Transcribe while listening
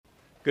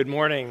Good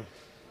morning.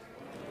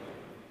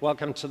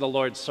 Welcome to the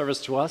Lord's service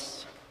to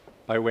us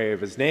by way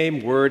of his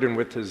name, word, and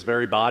with his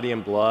very body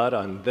and blood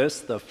on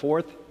this, the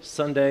fourth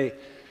Sunday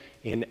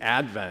in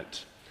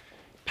Advent.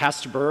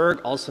 Pastor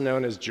Berg, also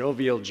known as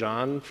Jovial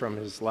John from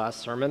his last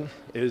sermon,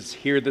 is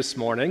here this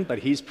morning, but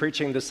he's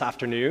preaching this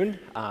afternoon,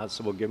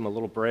 so we'll give him a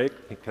little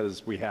break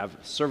because we have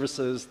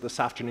services this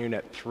afternoon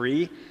at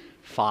 3,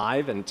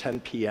 5, and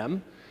 10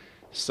 p.m.,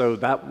 So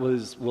that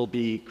will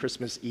be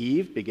Christmas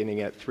Eve, beginning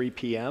at 3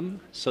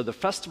 p.m. So the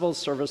festival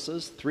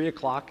services, 3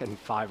 o'clock and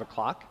 5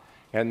 o'clock.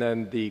 And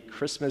then the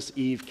Christmas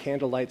Eve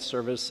candlelight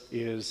service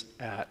is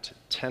at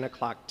 10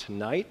 o'clock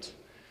tonight.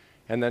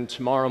 And then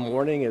tomorrow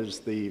morning is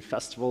the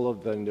Festival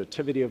of the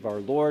Nativity of our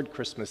Lord,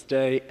 Christmas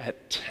Day,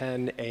 at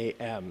 10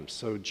 a.m.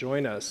 So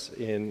join us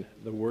in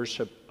the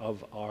worship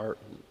of our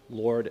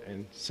Lord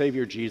and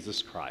Savior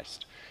Jesus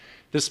Christ.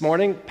 This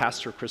morning,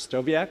 Pastor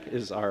Christoviak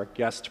is our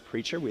guest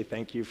preacher. We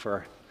thank you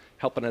for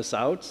helping us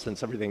out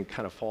since everything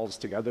kind of falls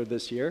together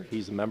this year.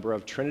 He's a member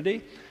of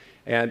Trinity.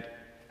 And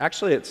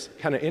actually, it's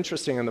kind of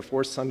interesting, on the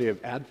fourth Sunday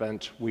of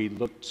Advent, we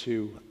look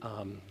to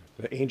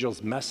the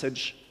angel's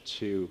message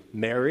to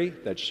Mary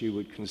that she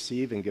would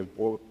conceive and give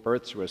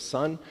birth to a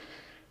son.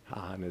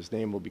 And his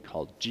name will be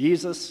called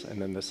Jesus.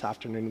 And then this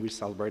afternoon, we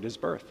celebrate his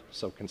birth.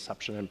 So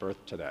conception and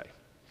birth today.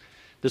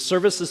 The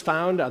service is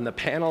found on the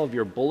panel of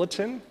your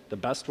bulletin. The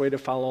best way to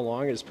follow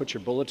along is put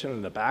your bulletin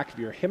in the back of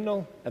your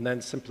hymnal and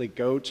then simply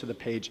go to the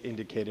page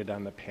indicated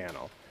on the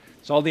panel.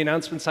 So all the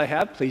announcements I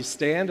have, please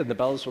stand and the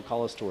bells will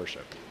call us to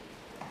worship.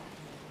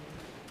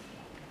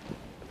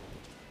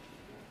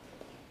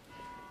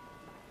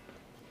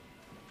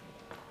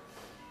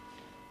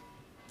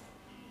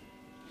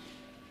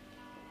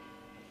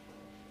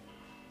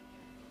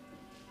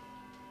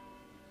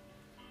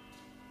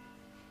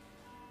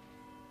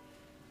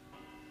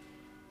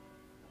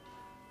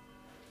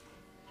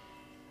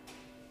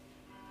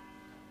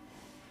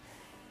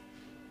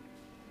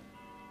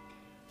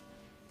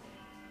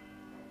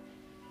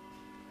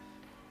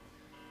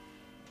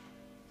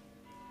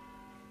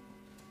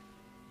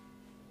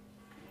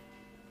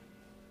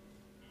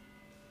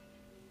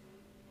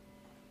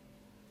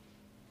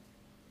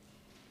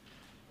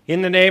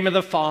 In the name of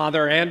the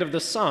Father, and of the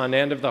Son,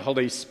 and of the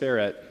Holy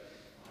Spirit.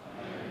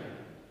 Amen.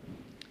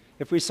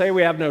 If we say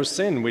we have no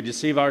sin, we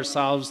deceive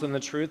ourselves, and the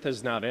truth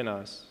is not in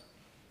us.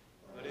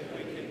 But if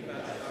we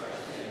confess our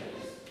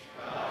sins,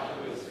 God,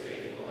 who is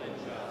faithful and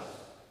just,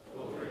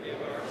 will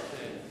forgive our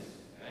sins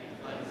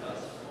and cleanse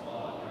us from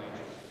all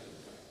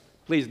unrighteousness.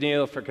 Please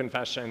kneel for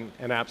confession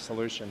and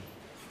absolution.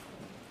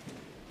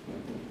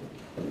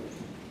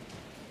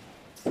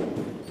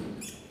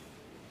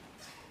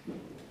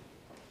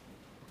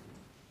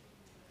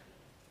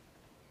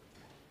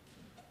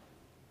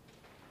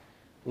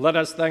 Let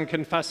us then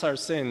confess our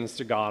sins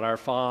to God our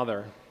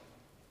Father.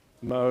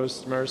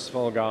 Most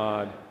merciful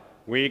God,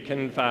 we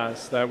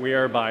confess that we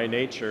are by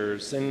nature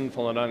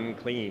sinful and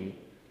unclean.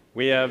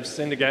 We have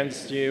sinned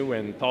against you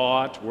in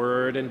thought,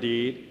 word, and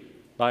deed,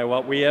 by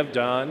what we have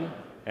done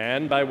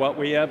and by what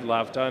we have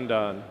left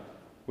undone.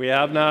 We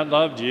have not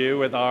loved you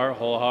with our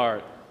whole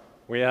heart.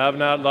 We have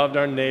not loved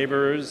our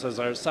neighbors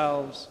as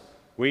ourselves.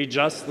 We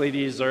justly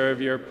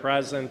deserve your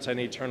present and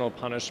eternal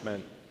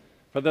punishment.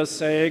 For the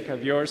sake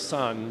of your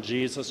Son,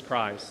 Jesus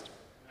Christ,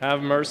 have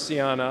mercy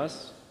on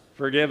us,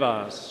 forgive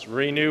us,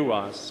 renew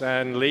us,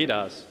 and lead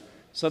us,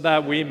 so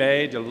that we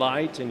may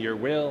delight in your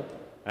will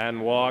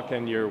and walk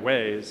in your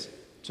ways,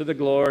 to the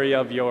glory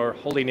of your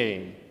holy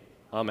name.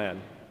 Amen.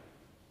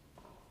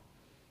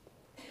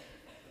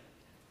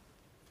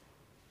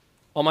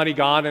 Almighty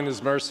God, in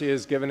his mercy,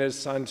 has given his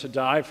Son to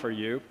die for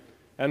you,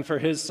 and for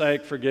his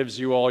sake forgives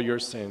you all your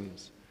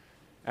sins.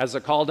 As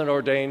a called and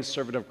ordained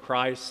servant of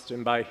Christ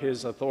and by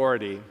his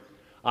authority,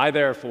 I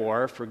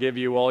therefore forgive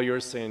you all your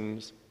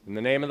sins in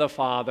the name of the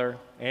Father,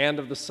 and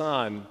of the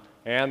Son,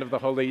 and of the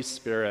Holy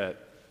Spirit.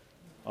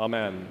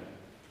 Amen.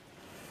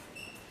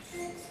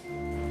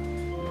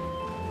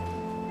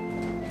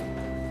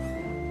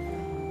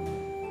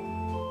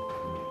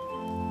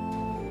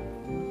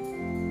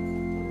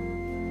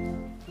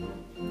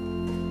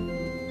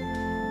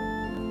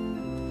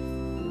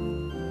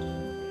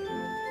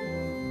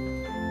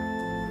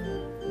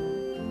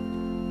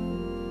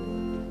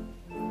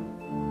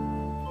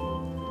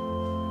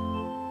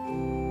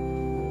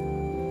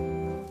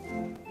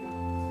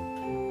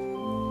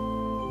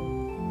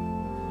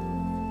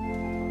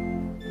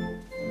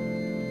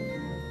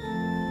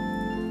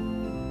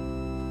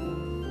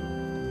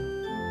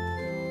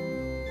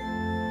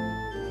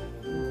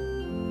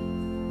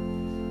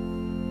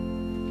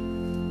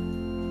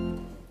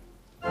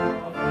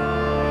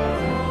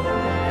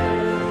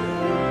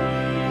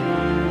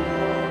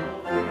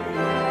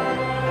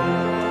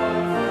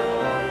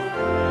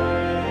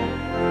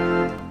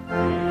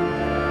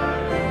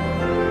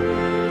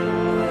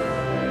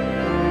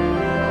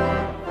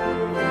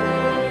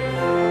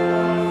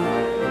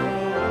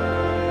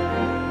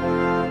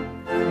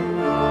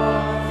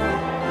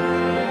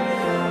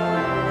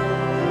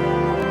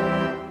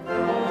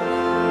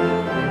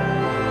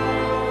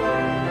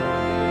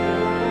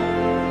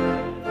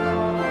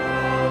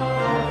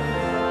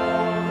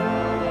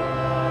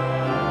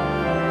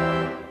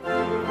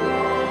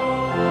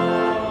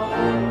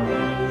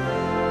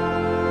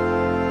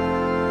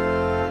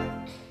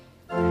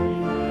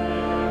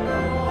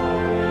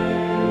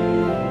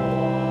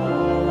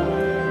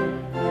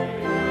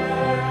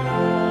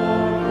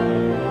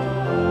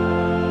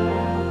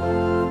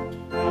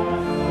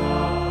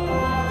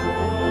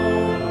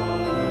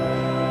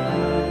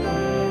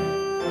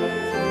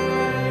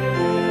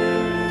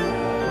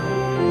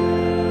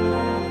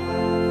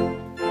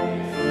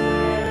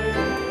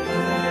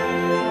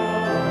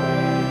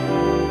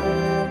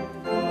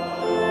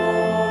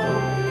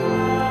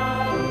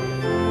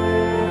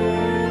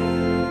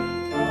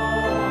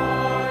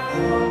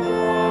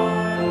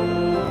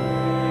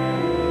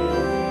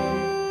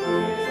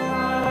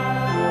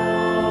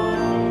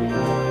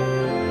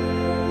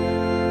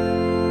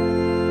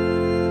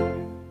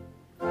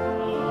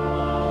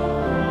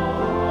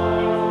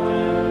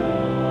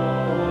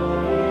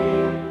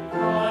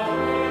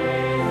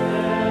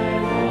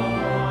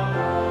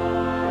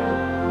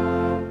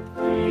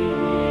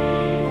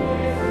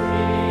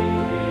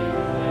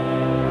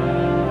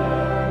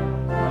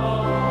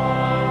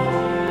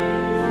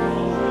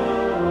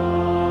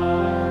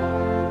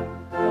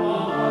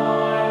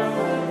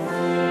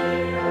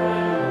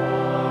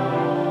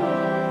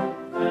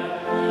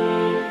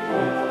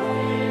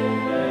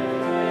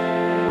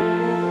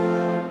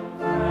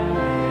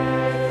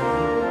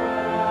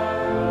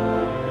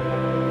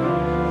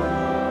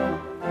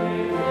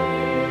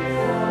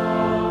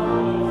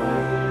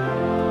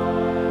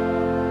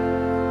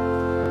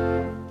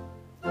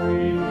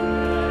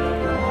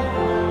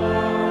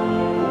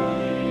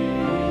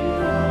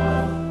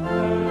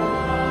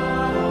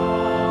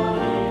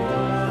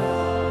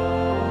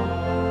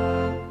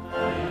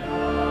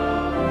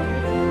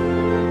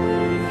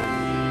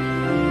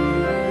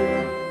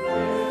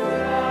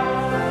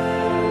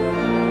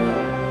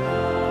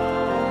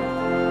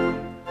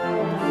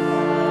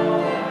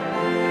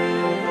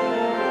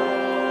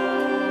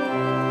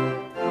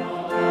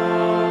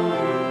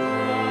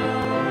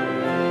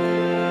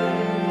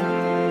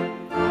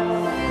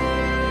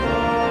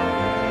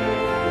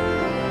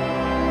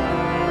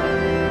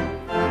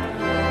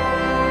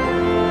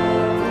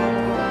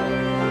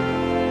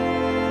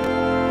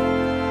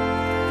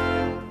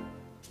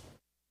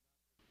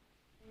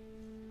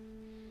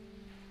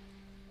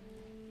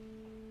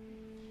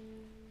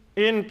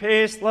 In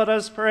peace, let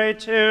us pray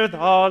to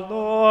the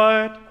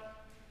Lord.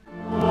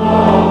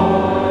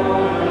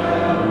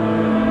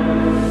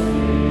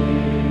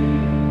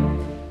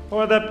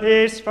 For the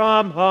peace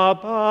from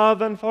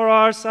above and for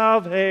our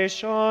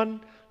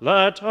salvation,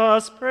 let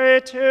us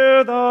pray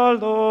to the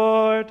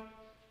Lord.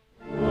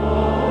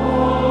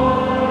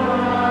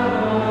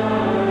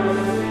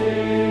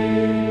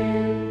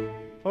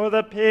 For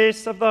the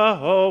peace of the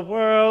whole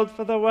world,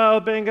 for the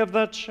well-being of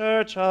the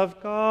Church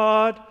of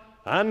God,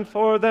 and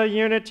for the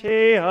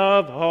unity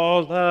of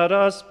all, let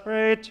us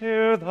pray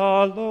to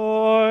the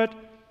Lord.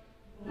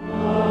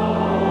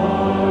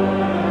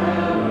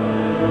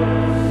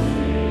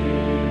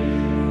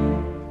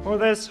 For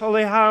this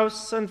holy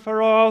house and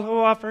for all who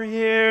offer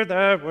here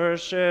their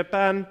worship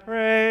and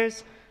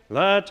praise,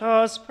 let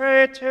us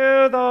pray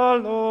to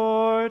the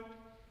Lord.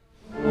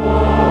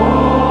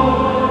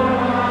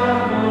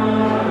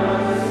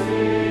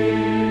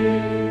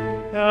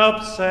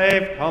 Help,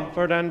 save,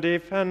 comfort, and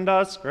defend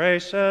us,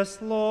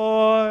 gracious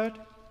Lord.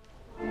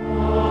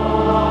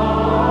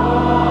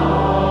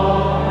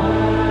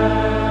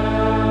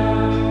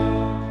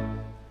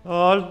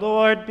 The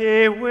Lord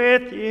be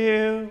with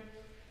you.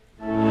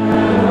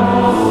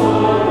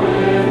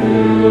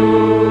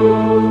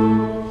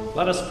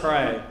 Let us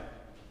pray.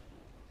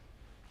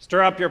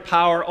 Stir up your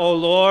power, O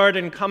Lord,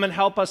 and come and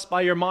help us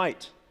by your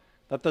might,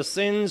 that the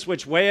sins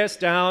which weigh us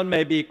down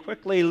may be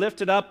quickly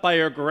lifted up by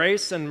your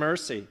grace and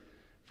mercy.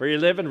 For you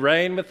live and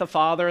reign with the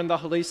Father and the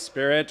Holy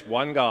Spirit,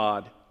 one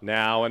God,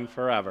 now and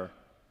forever.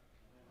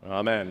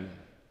 Amen.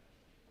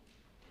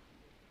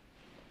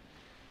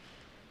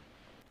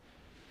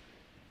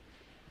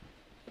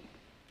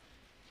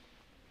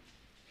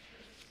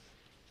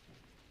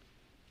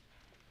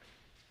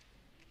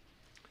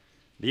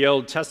 The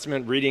Old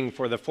Testament reading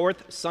for the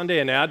fourth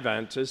Sunday in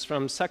Advent is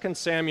from 2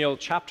 Samuel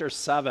chapter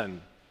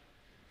 7.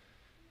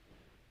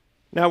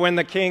 Now when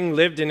the king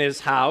lived in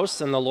his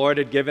house and the Lord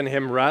had given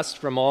him rest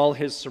from all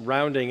his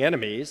surrounding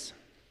enemies,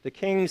 the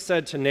king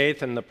said to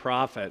Nathan the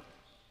prophet,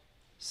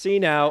 "See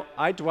now,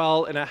 I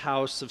dwell in a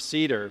house of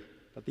cedar,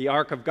 but the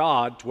ark of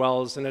God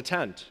dwells in a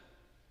tent."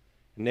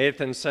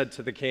 Nathan said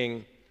to the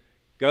king,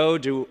 "Go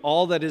do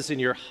all that is in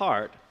your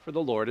heart, for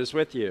the Lord is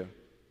with you."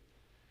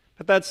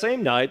 But that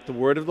same night the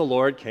word of the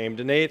Lord came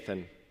to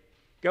Nathan,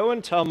 "Go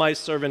and tell my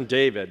servant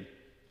David,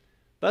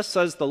 thus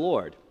says the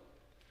Lord,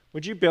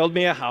 would you build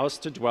me a house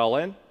to dwell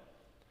in?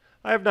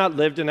 I have not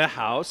lived in a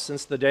house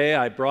since the day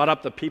I brought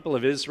up the people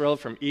of Israel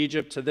from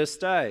Egypt to this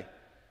day,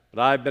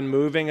 but I have been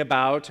moving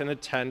about in a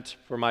tent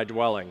for my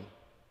dwelling.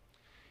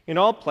 In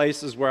all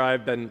places where I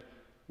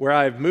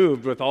have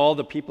moved with all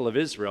the people of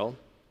Israel,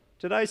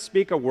 did I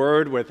speak a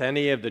word with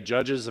any of the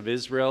judges of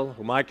Israel,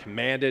 whom I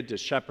commanded to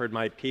shepherd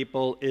my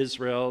people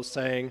Israel,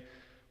 saying,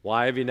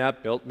 why have you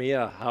not built me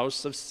a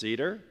house of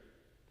cedar?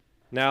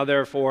 Now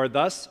therefore,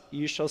 thus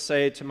you shall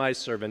say to my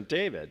servant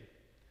David,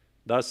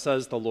 thus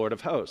says the Lord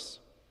of hosts,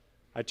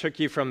 I took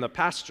you from the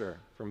pasture,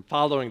 from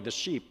following the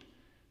sheep,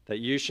 that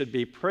you should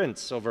be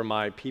prince over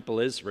my people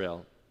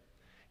Israel.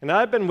 And I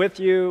have been with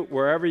you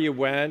wherever you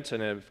went,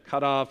 and have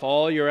cut off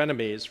all your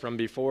enemies from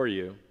before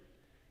you.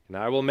 And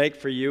I will make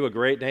for you a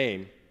great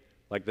name,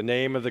 like the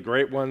name of the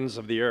great ones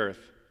of the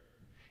earth.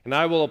 And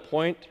I will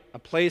appoint a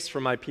place for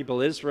my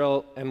people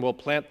Israel, and will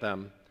plant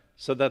them,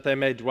 so that they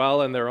may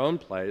dwell in their own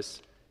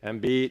place, and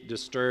be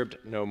disturbed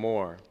no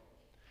more.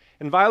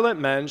 And violent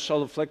men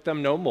shall afflict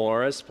them no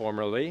more as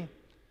formerly,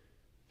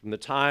 from the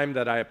time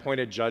that I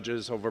appointed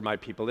judges over my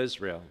people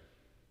Israel.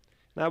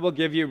 And I will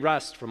give you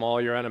rest from all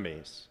your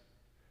enemies.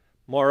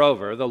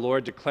 Moreover, the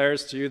Lord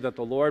declares to you that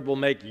the Lord will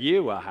make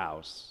you a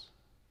house.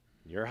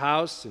 Your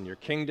house and your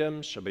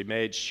kingdom shall be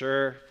made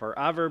sure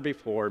forever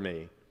before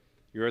me.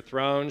 Your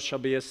throne shall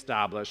be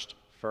established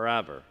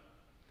forever.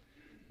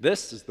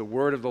 This is the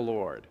word of the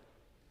Lord.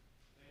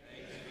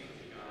 Thanks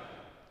be to God.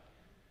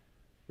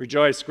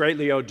 Rejoice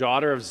greatly, O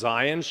daughter of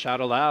Zion.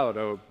 Shout aloud,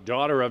 O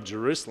daughter of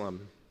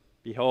Jerusalem.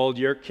 Behold,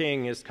 your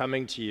king is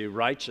coming to you,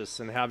 righteous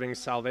and having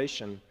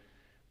salvation.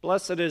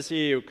 Blessed is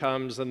he who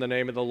comes in the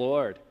name of the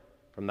Lord.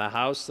 From the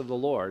house of the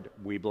Lord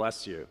we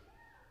bless you.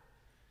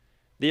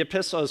 The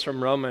epistle is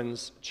from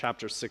Romans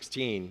chapter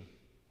 16.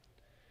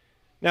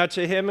 Now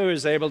to him who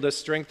is able to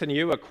strengthen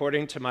you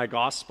according to my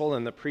gospel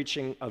and the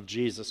preaching of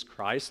Jesus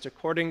Christ,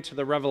 according to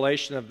the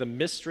revelation of the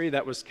mystery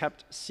that was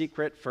kept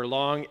secret for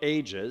long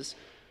ages,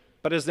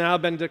 but has now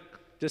been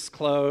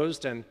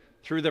disclosed and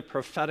through the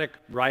prophetic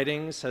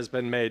writings has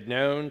been made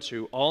known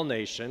to all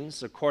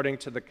nations, according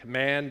to the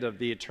command of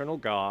the eternal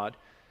God,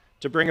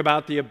 to bring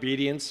about the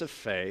obedience of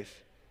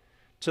faith,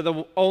 to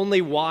the only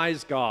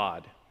wise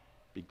God,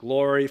 be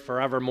glory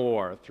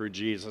forevermore through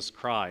Jesus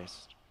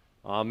Christ.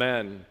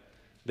 Amen.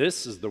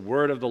 This is the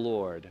word of the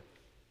Lord.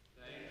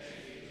 Thanks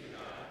be to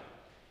God.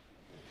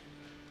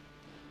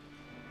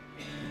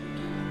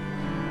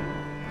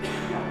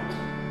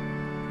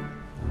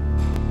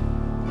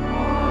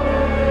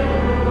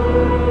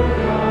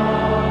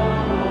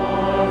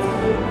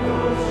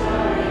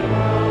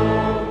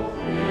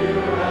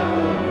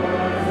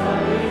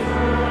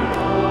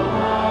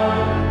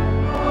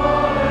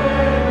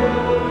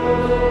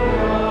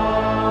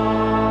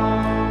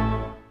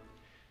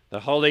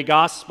 Holy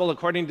Gospel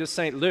according to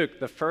St. Luke,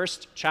 the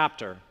first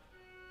chapter.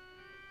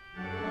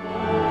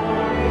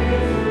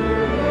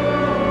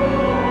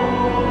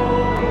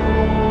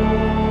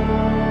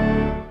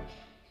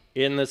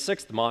 In the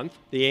 6th month,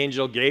 the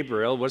angel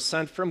Gabriel was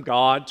sent from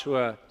God to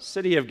a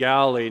city of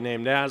Galilee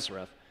named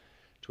Nazareth,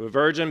 to a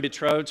virgin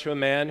betrothed to a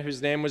man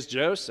whose name was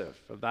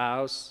Joseph, of the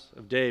house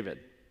of David.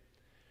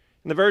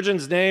 And the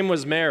virgin's name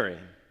was Mary.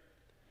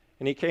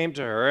 And he came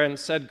to her and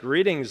said,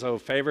 "Greetings, O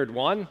favored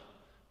one,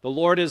 the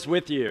Lord is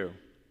with you."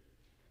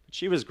 But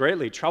she was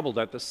greatly troubled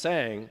at the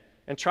saying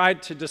and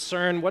tried to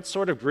discern what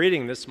sort of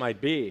greeting this might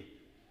be.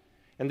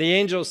 And the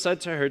angel said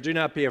to her, "Do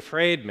not be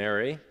afraid,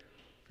 Mary,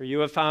 for you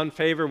have found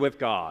favor with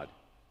God.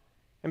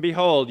 And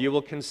behold, you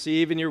will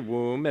conceive in your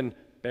womb and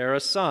bear a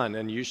son,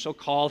 and you shall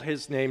call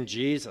his name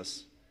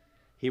Jesus.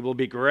 He will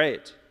be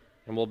great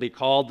and will be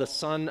called the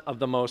Son of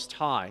the Most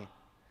High.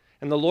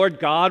 And the Lord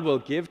God will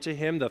give to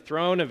him the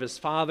throne of his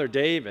father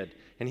David,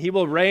 and he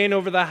will reign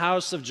over the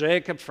house of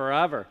Jacob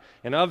forever,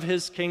 and of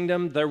his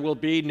kingdom there will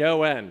be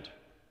no end."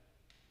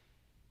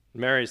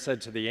 Mary said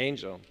to the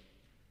angel,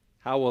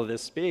 "How will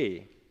this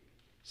be,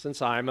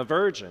 since I am a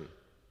virgin?"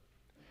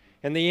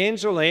 And the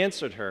angel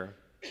answered her,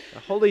 "The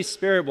Holy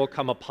Spirit will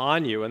come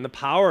upon you, and the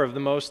power of the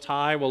Most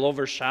High will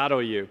overshadow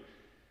you.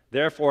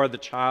 Therefore, the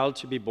child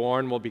to be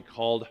born will be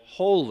called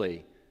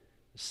Holy,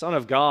 the Son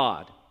of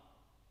God.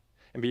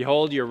 And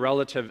behold, your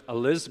relative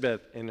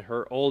Elizabeth, in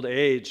her old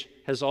age,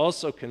 has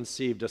also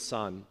conceived a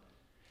son.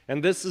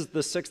 And this is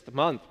the 6th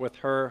month with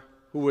her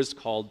who was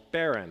called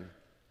barren.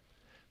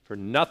 For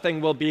nothing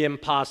will be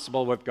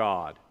impossible with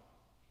God."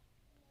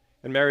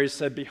 And Mary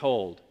said,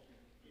 "Behold,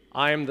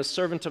 I am the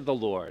servant of the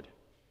Lord.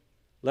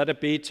 Let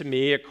it be to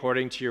me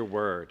according to your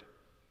word."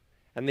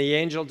 And the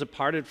angel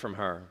departed from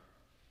her.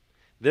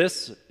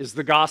 This is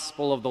the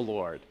gospel of the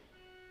Lord.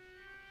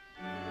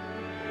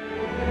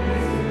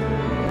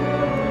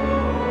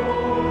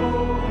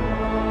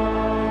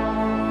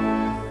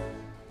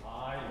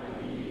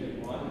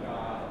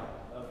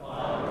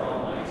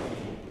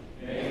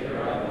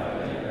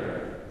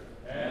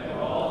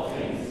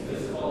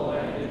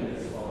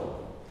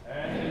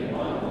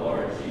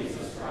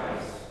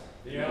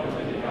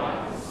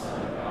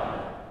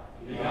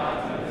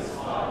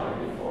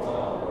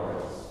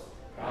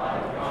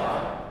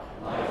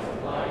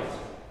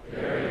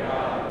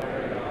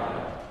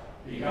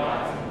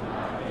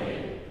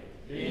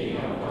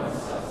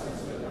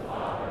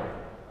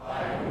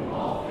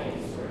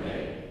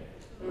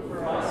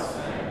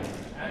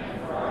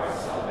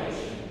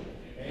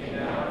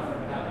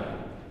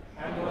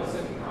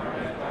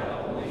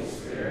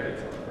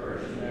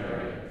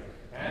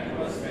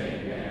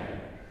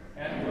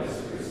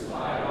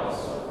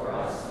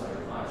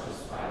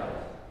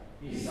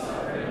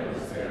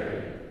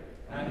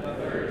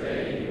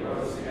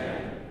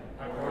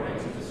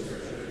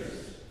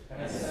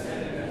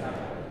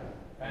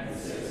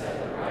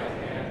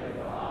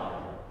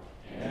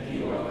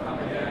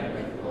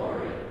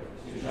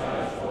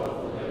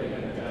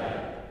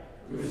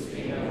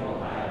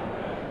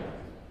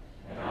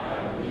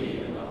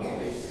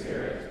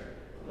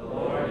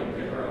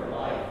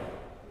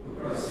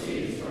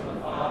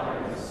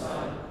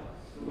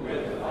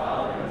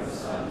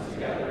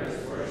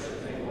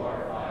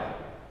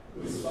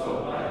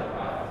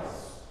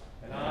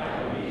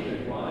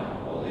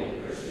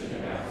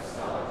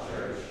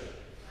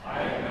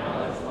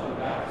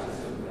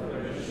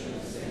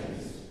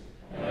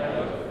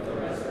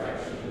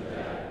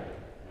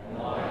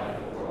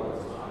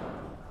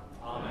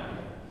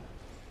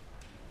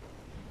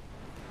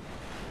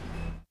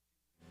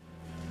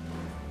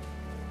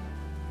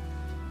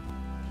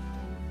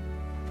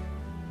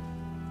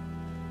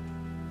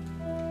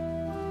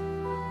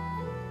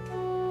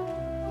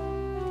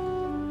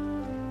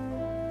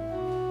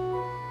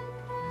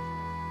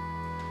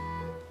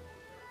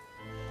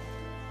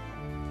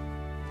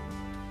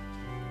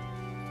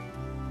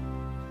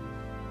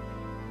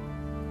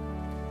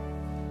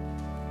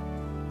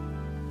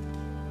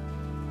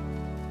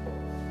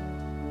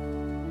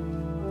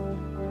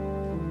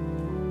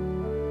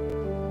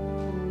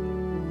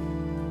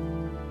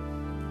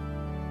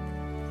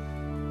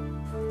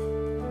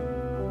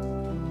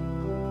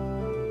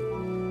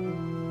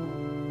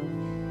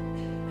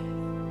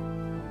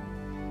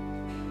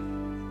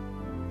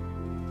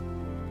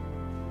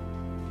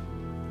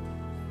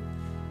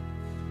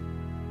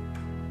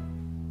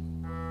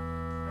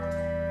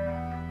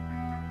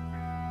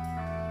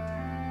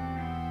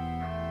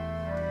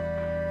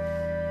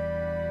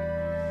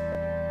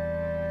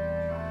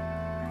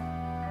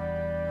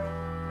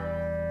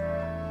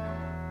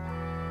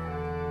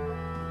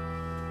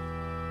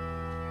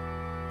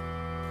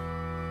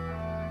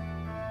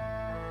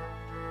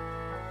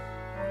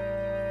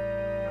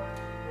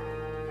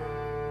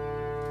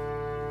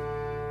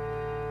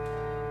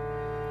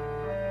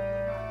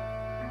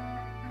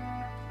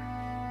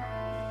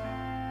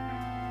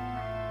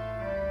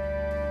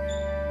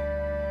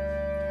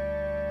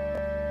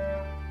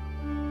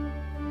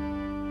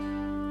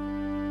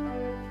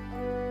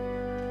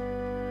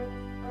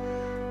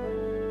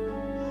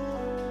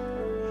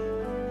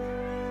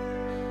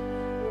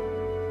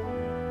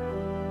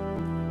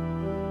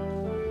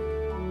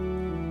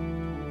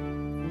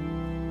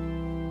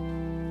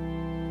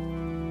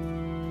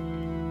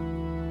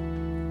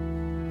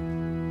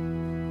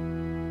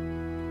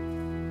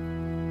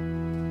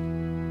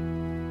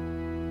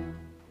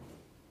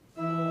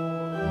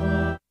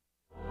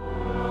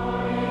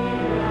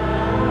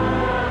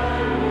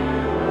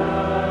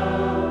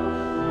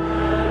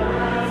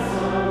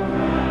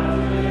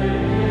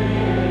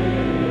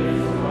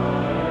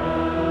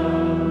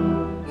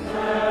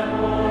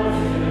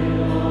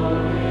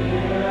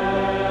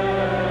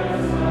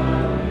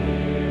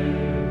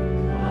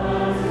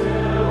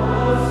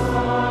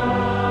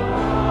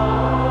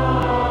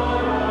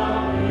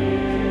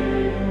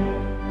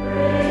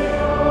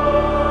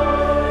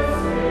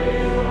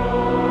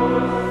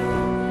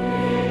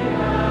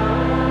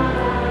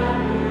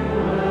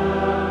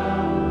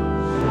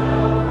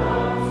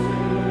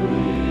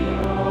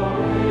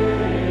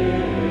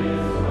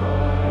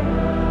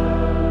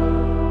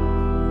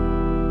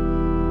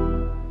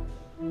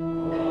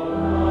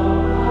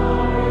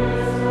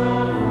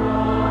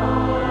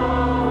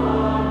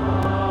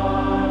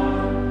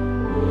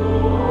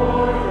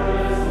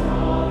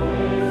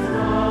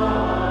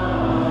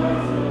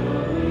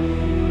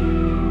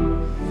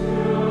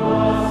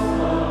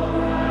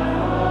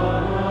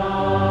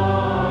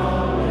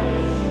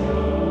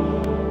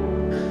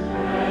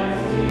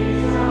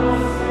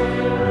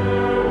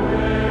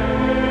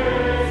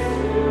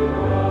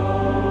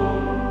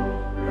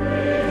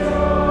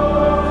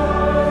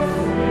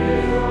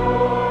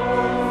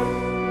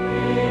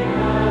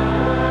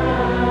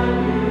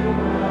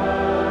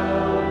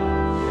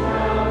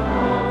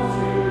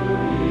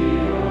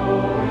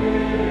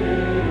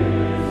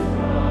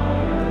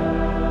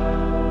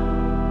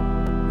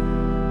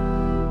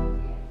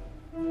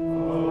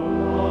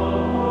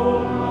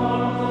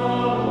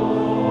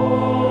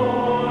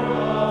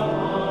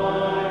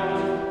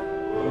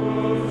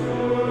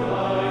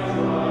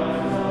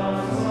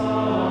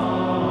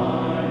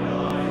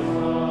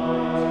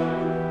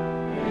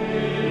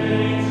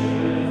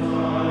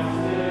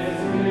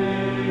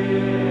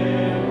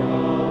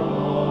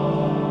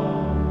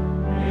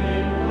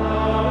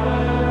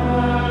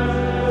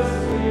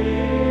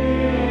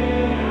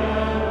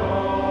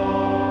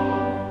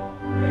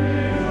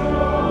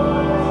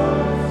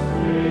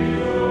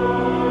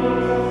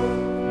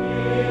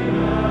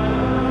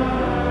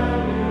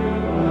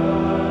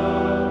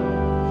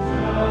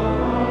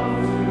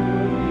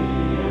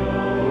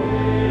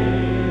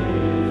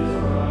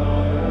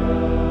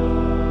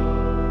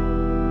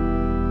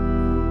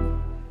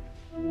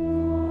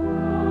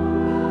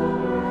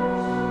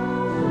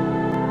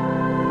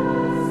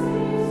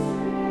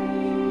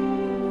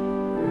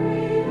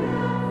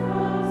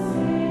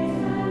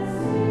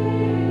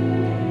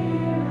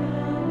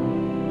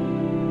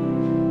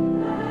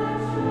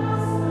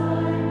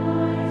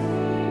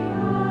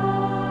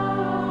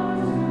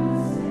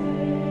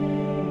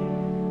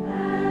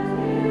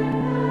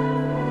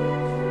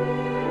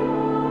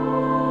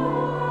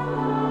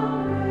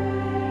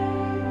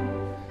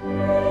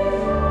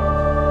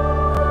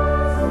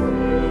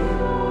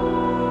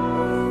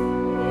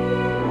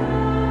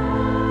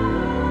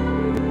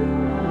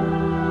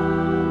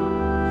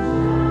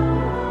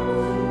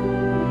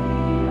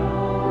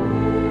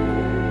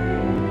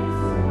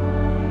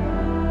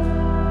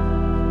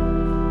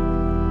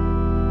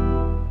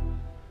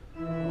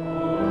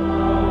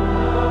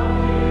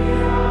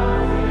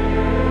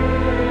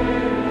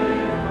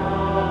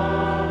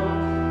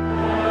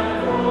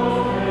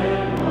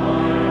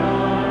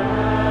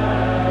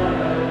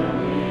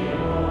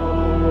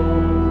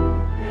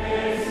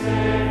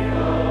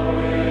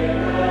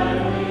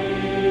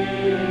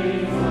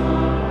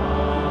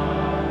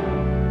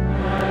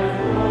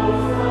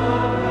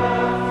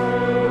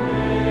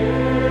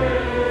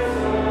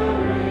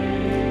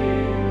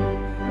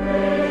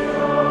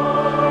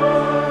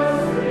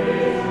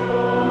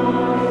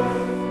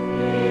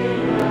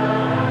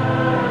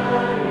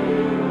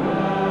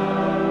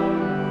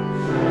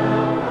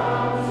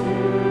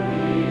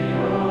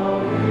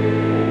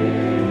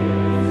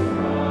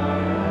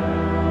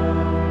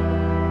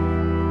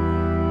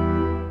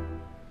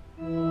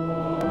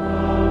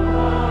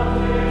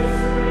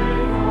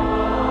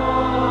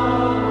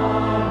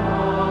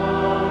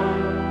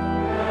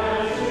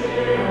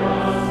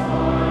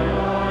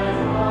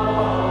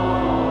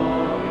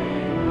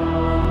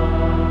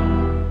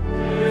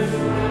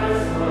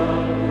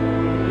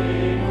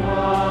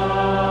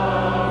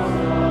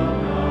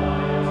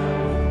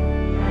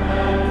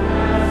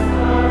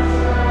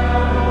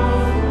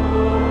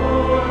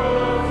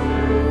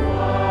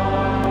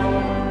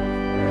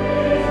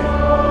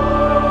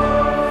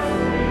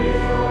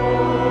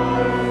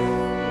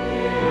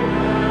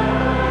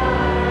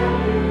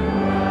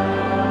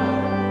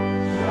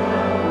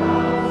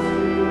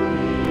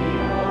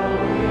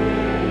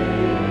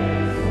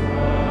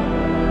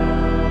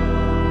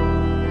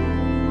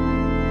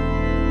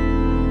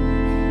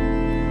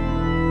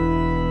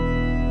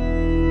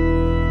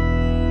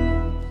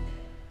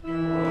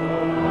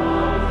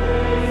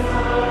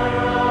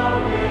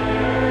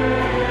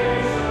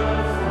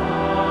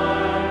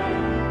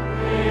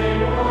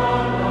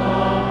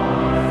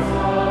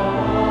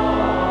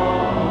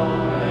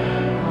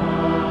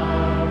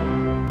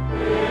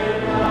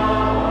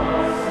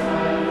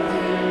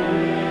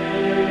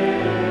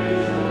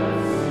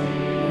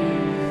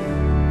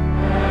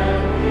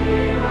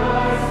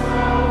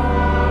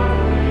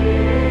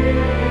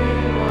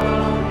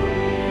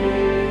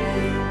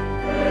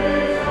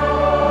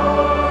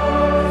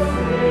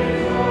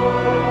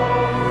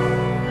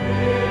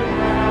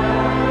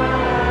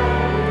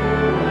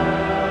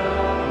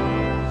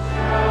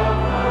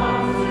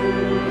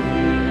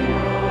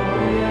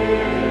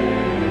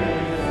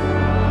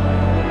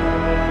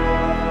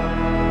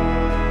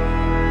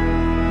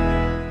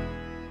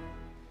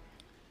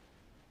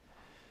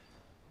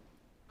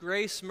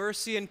 Grace,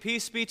 mercy, and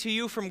peace be to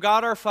you from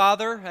God our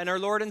Father and our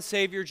Lord and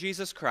Savior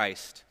Jesus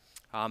Christ.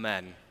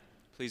 Amen.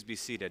 Please be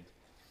seated.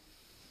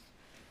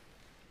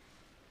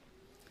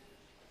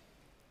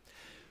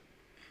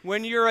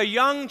 When you're a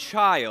young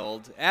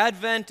child,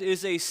 Advent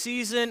is a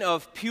season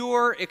of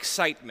pure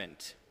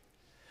excitement.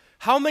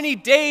 How many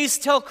days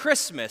till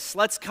Christmas?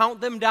 Let's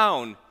count them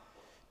down.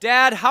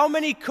 Dad, how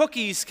many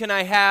cookies can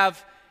I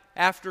have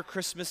after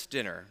Christmas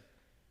dinner?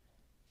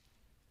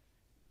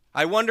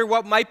 I wonder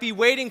what might be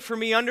waiting for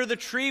me under the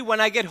tree when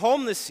I get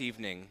home this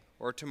evening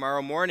or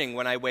tomorrow morning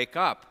when I wake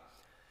up.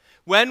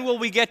 When will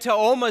we get to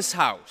Oma's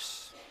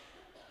house?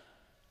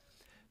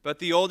 But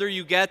the older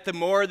you get, the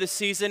more the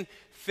season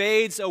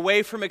fades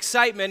away from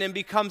excitement and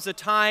becomes a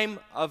time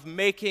of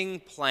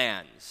making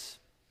plans.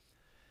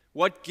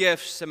 What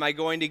gifts am I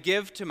going to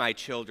give to my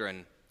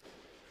children?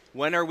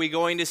 When are we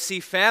going to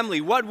see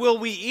family? What will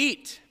we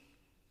eat?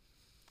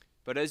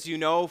 But as you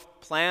know,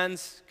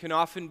 plans can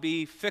often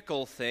be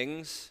fickle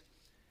things.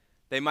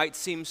 They might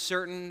seem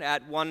certain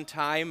at one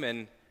time,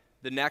 and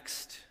the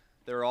next,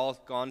 they're all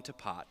gone to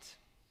pot.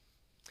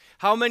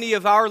 How many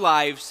of our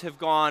lives have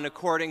gone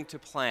according to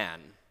plan?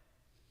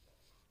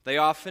 They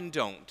often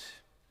don't.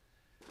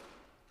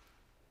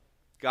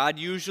 God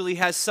usually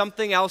has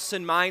something else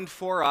in mind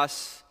for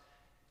us,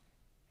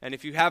 and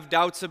if you have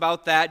doubts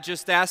about that,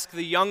 just ask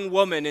the young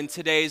woman in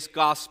today's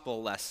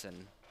gospel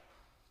lesson.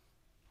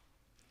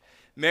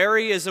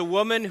 Mary is a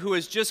woman who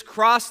has just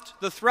crossed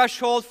the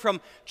threshold from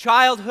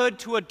childhood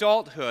to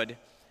adulthood,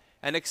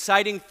 and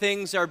exciting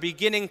things are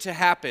beginning to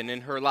happen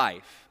in her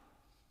life.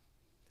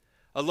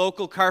 A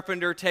local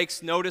carpenter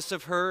takes notice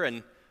of her,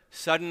 and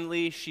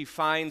suddenly she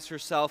finds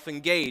herself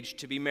engaged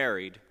to be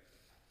married.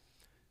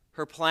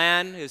 Her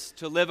plan is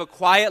to live a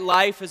quiet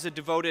life as a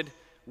devoted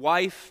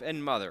wife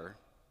and mother.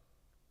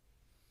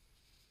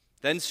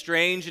 Then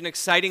strange and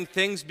exciting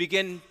things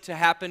begin to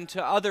happen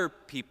to other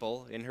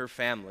people in her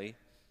family.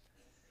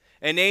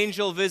 An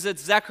angel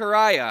visits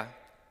Zechariah,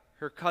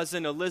 her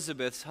cousin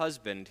Elizabeth's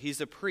husband. He's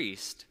a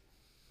priest.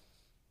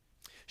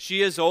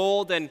 She is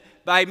old, and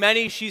by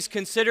many she's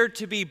considered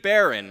to be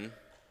barren.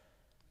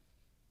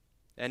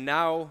 And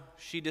now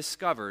she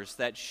discovers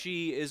that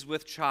she is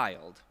with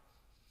child.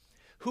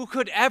 Who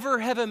could ever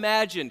have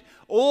imagined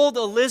old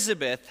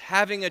Elizabeth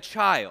having a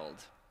child?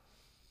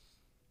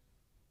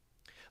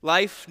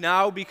 Life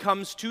now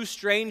becomes too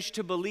strange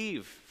to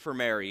believe for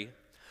Mary.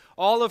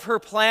 All of her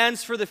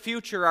plans for the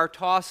future are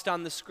tossed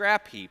on the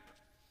scrap heap.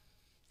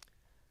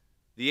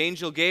 The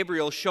angel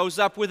Gabriel shows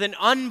up with an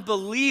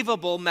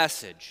unbelievable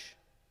message.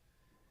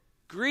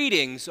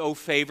 Greetings, O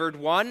favored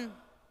one.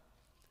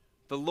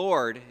 The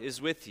Lord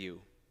is with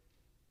you.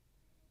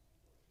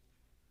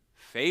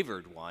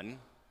 Favored one?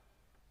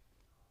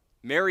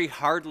 Mary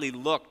hardly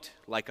looked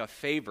like a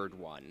favored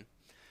one.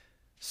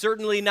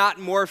 Certainly not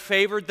more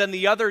favored than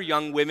the other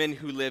young women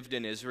who lived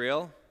in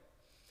Israel.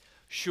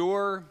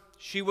 Sure,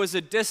 she was a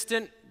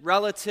distant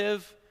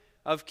relative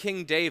of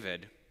King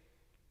David.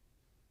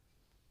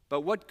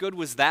 But what good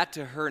was that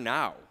to her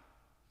now?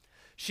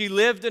 She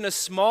lived in a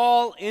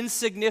small,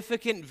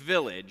 insignificant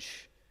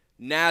village,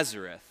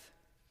 Nazareth.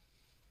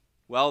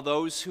 Well,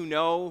 those who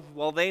know,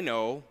 well, they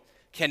know.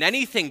 Can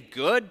anything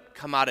good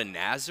come out of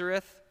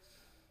Nazareth?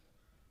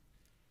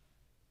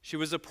 She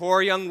was a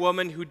poor young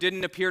woman who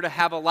didn't appear to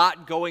have a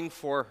lot going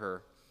for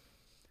her.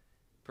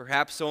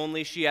 Perhaps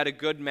only she had a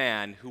good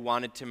man who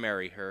wanted to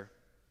marry her.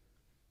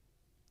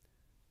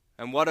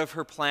 And what of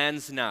her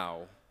plans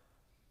now?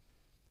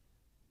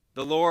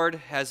 The Lord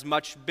has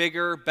much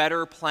bigger,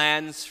 better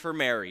plans for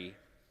Mary.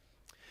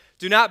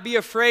 Do not be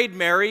afraid,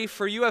 Mary,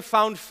 for you have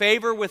found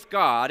favor with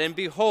God, and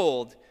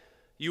behold,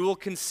 you will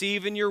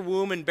conceive in your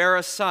womb and bear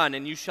a son,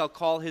 and you shall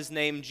call his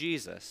name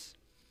Jesus.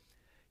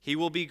 He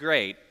will be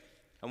great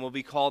and will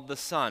be called the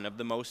Son of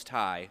the Most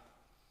High.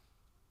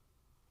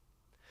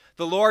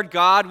 The Lord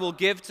God will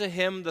give to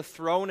him the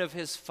throne of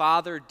his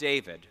father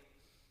David,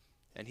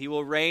 and he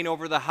will reign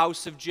over the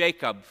house of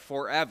Jacob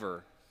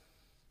forever,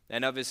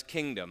 and of his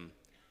kingdom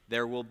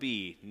there will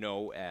be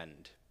no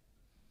end.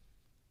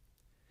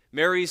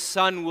 Mary's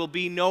son will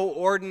be no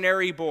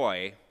ordinary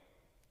boy.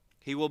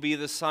 He will be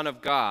the Son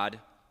of God.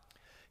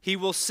 He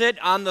will sit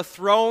on the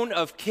throne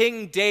of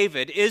King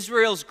David,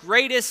 Israel's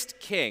greatest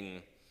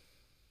king.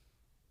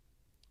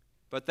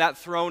 But that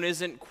throne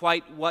isn't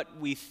quite what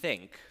we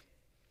think.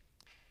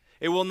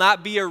 It will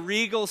not be a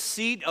regal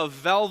seat of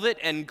velvet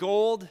and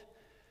gold,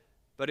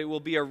 but it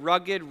will be a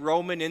rugged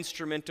Roman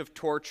instrument of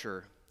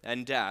torture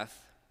and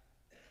death.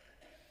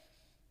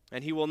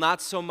 And he will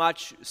not so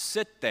much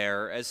sit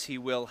there as he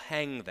will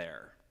hang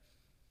there.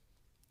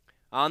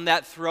 On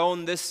that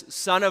throne, this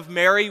Son of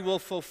Mary will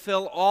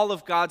fulfill all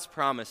of God's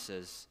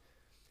promises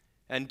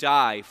and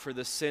die for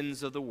the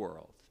sins of the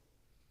world.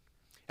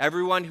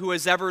 Everyone who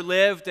has ever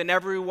lived and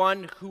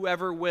everyone who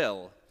ever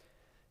will,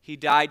 he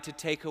died to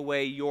take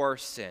away your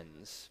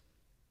sins.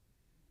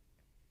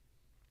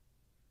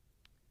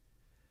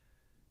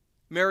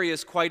 Mary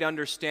is quite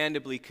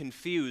understandably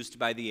confused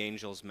by the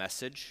angel's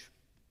message.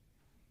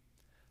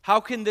 How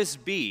can this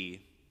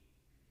be,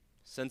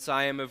 since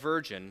I am a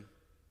virgin?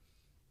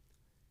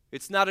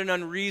 It's not an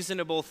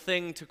unreasonable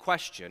thing to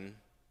question.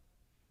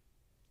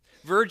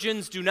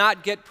 Virgins do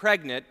not get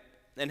pregnant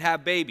and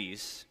have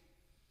babies.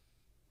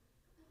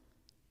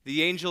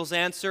 The angel's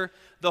answer,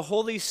 "The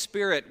Holy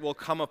Spirit will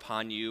come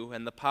upon you,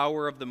 and the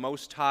power of the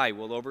Most High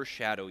will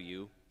overshadow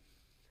you.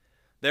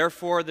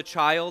 Therefore, the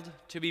child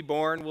to be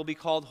born will be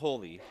called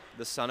Holy,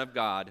 the Son of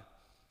God.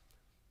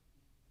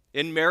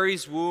 In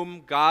Mary's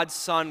womb, God's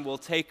Son will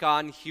take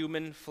on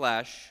human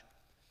flesh.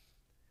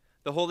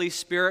 The Holy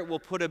Spirit will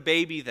put a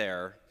baby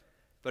there,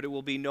 but it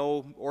will be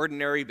no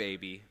ordinary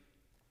baby,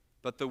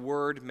 but the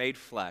Word made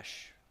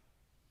flesh."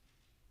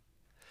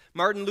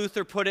 Martin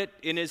Luther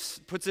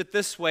puts it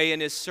this way in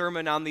his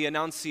sermon on the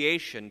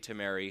Annunciation to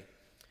Mary.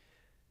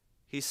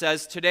 He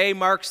says, "Today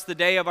marks the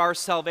day of our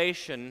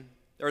salvation,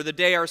 or the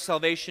day our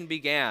salvation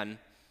began.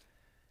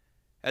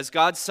 As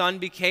God's Son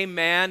became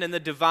man and the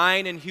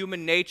divine and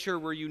human nature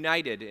were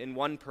united in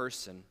one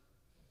person.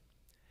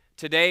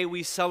 Today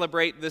we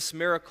celebrate this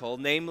miracle,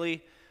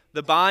 namely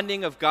the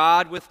bonding of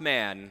God with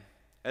man,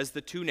 as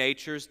the two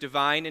natures,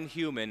 divine and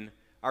human,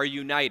 are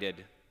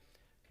united,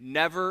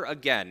 never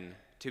again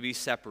to be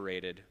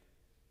separated.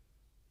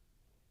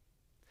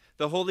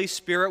 The Holy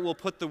Spirit will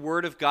put the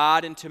Word of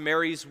God into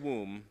Mary's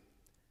womb.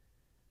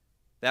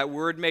 That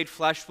Word made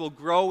flesh will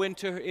grow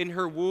in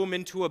her womb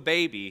into a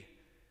baby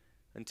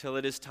until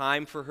it is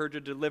time for her to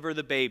deliver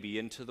the baby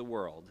into the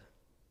world."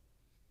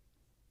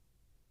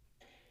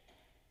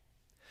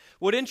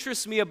 What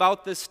interests me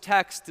about this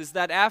text is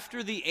that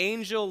after the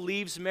angel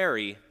leaves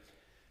Mary,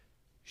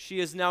 she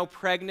is now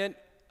pregnant,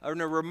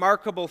 and a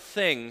remarkable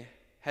thing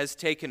has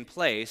taken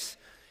place.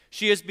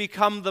 She has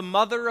become the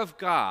mother of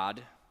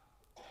God,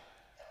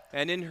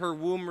 and in her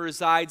womb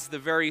resides the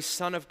very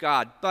Son of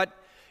God. But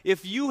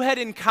if you had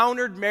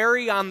encountered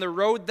Mary on the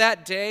road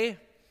that day,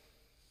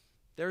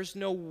 there's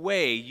no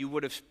way you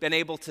would have been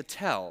able to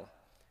tell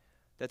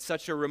that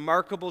such a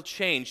remarkable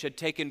change had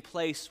taken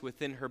place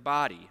within her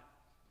body.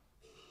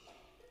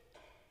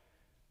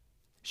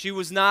 She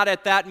was not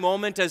at that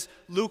moment, as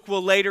Luke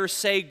will later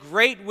say,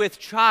 great with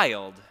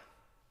child.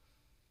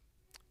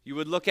 You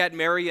would look at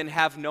Mary and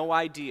have no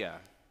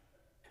idea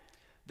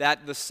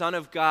that the Son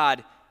of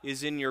God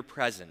is in your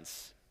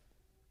presence.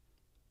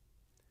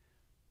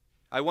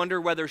 I wonder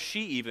whether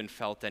she even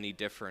felt any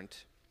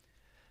different.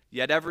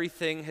 Yet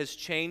everything has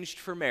changed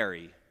for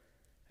Mary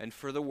and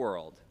for the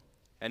world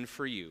and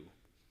for you.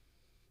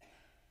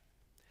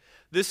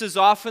 This is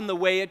often the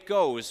way it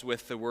goes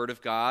with the Word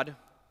of God.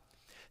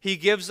 He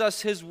gives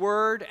us His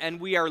Word, and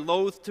we are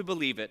loath to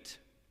believe it.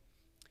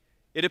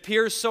 It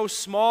appears so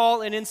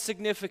small and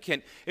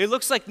insignificant. It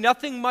looks like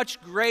nothing much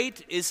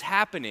great is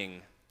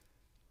happening.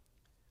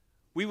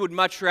 We would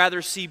much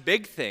rather see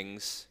big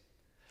things.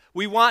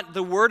 We want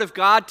the Word of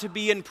God to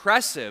be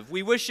impressive.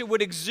 We wish it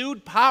would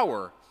exude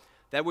power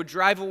that would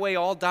drive away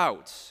all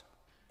doubts.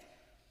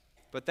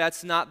 But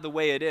that's not the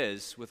way it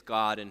is with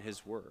God and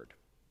His Word.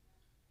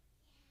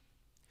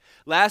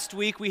 Last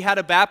week we had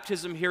a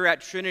baptism here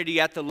at Trinity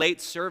at the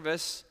late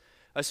service.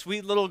 A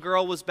sweet little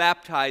girl was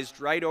baptized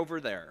right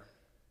over there.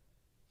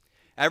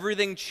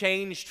 Everything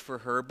changed for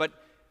her, but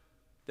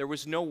there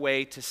was no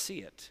way to see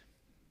it.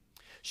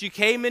 She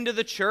came into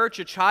the church,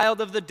 a child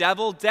of the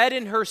devil, dead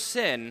in her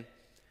sin,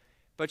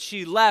 but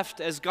she left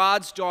as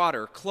God's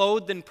daughter,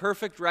 clothed in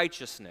perfect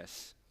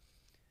righteousness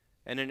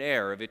and an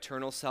heir of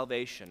eternal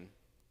salvation.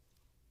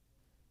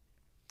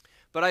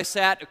 But I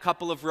sat a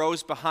couple of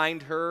rows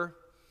behind her,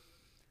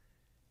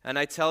 and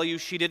I tell you,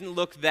 she didn't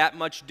look that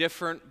much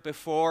different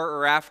before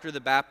or after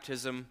the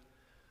baptism,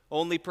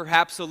 only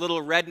perhaps a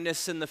little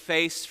redness in the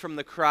face from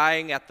the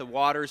crying at the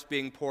waters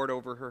being poured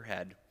over her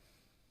head.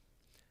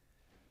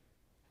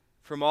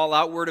 From all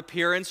outward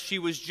appearance, she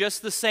was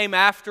just the same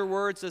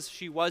afterwards as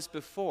she was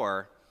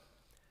before,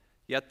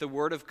 yet the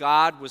Word of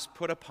God was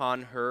put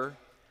upon her,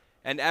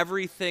 and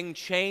everything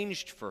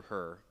changed for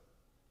her,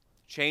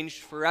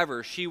 changed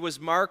forever. She was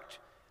marked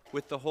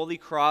with the holy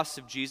cross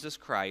of Jesus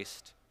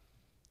Christ,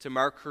 to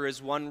mark her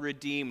as one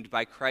redeemed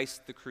by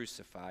Christ the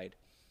crucified.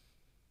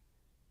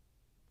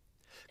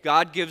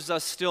 God gives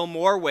us still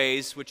more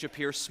ways which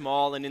appear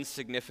small and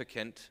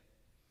insignificant.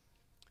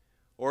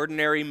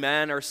 Ordinary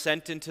men are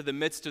sent into the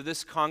midst of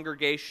this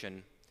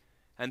congregation,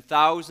 and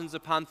thousands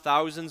upon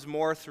thousands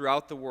more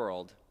throughout the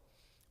world,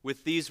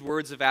 with these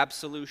words of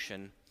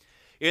absolution: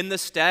 "In the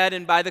stead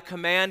and by the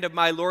command of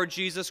my Lord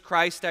Jesus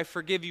Christ, I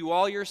forgive you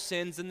all your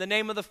sins in the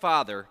name of the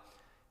Father,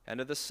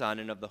 and of the Son,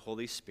 and of the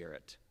Holy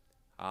Spirit.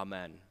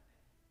 Amen."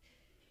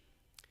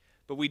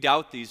 But we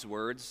doubt these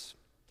words.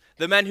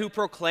 The men who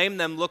proclaim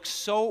them look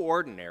so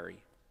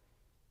ordinary.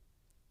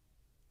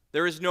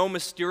 There is no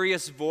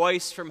mysterious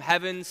voice from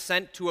heaven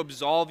sent to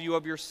absolve you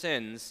of your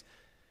sins.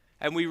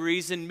 And we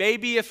reason,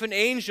 maybe if an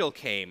angel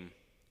came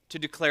to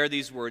declare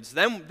these words,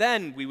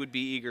 then we would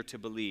be eager to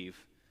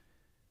believe.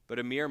 But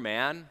a mere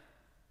man?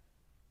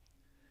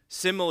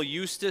 Simul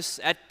justus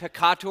et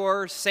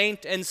peccator,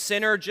 saint and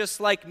sinner just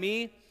like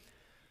me?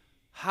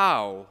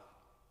 How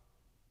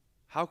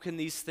can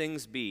these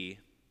things be?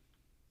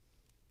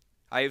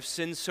 I have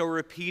sinned so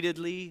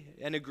repeatedly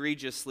and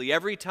egregiously.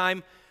 Every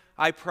time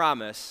I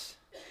promise,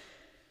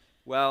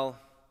 well,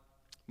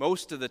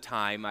 most of the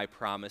time I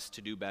promise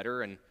to do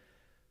better, and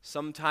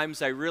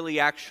sometimes I really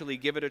actually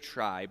give it a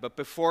try. But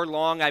before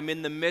long, I'm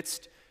in the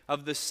midst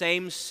of the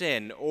same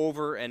sin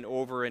over and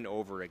over and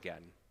over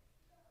again.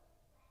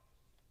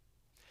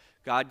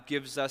 God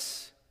gives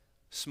us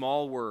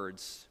small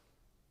words.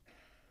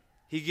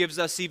 He gives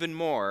us even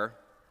more.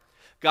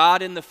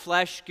 God in the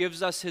flesh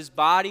gives us his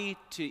body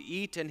to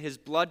eat and his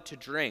blood to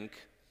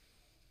drink,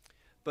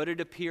 but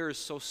it appears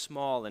so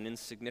small and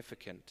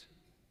insignificant.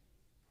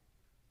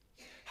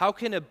 How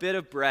can a bit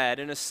of bread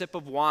and a sip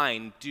of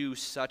wine do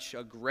such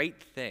a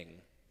great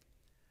thing?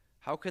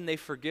 How can they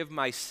forgive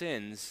my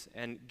sins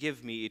and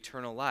give me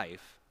eternal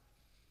life?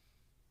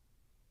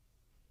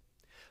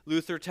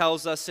 Luther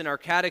tells us in our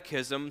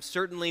catechism,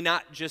 certainly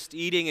not just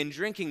eating and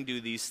drinking do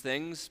these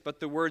things, but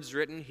the words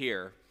written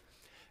here,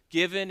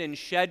 given and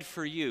shed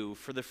for you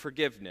for the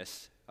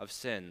forgiveness of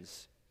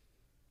sins.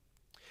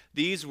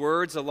 These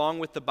words, along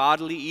with the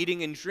bodily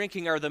eating and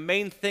drinking, are the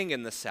main thing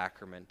in the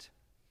sacrament.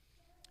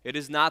 It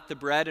is not the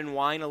bread and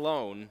wine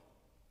alone,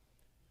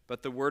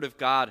 but the Word of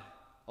God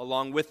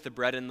along with the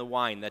bread and the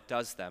wine that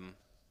does them.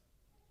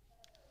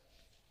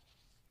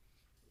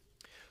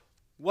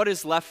 What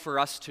is left for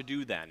us to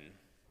do then?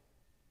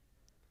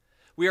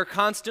 We are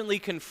constantly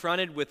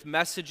confronted with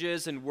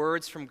messages and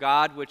words from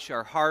God which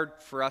are hard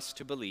for us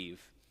to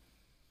believe.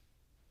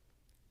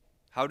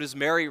 How does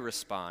Mary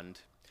respond?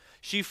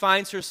 She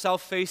finds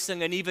herself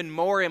facing an even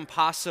more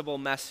impossible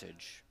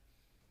message.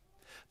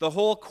 The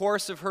whole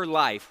course of her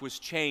life was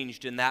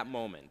changed in that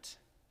moment.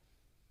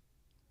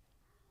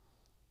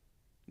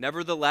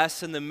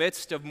 Nevertheless, in the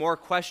midst of more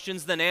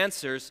questions than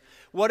answers,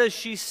 what does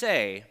she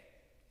say?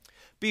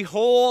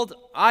 Behold,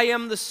 I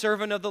am the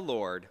servant of the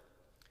Lord.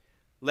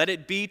 Let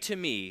it be to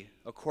me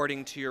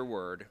according to your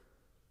word.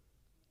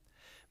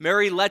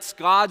 Mary lets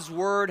God's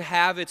word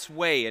have its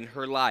way in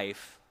her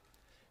life.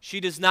 She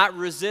does not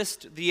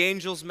resist the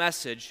angel's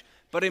message,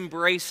 but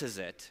embraces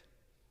it.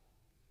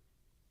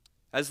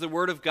 As the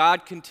Word of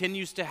God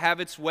continues to have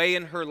its way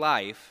in her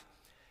life,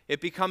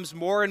 it becomes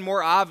more and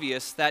more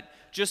obvious that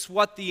just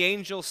what the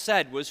angel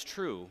said was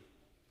true.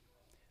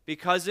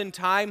 Because in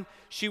time,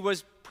 she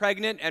was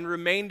pregnant and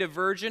remained a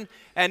virgin,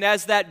 and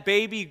as that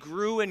baby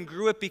grew and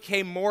grew, it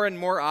became more and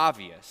more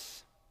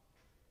obvious.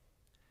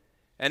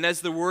 And as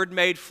the Word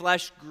made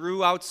flesh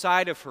grew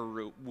outside of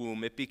her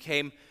womb, it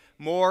became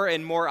more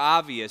and more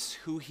obvious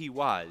who he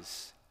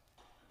was.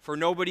 For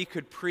nobody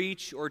could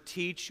preach or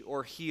teach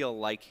or heal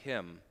like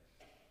him.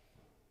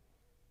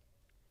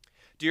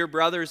 Dear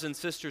brothers and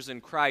sisters in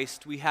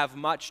Christ, we have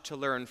much to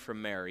learn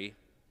from Mary.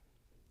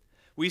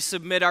 We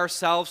submit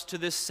ourselves to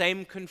this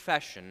same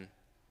confession.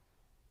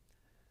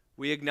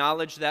 We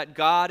acknowledge that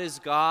God is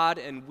God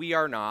and we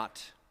are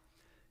not,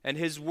 and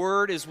his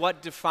word is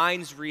what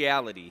defines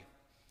reality,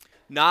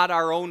 not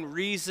our own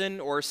reason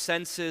or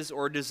senses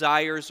or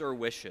desires or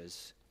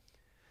wishes.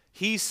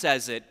 He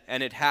says it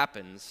and it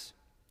happens.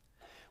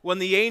 When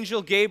the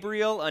angel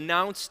Gabriel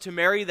announced to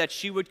Mary that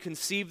she would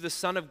conceive the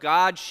Son of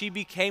God, she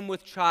became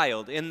with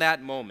child in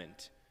that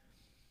moment.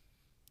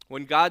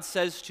 When God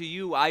says to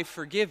you, I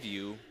forgive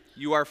you,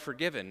 you are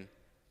forgiven.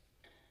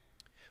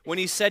 When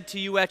he said to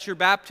you at your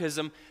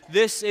baptism,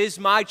 this is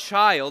my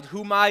child,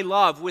 whom I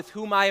love, with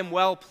whom I am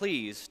well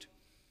pleased.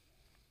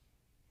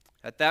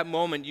 At that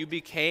moment you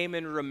became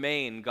and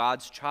remain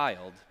God's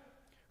child,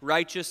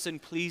 righteous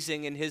and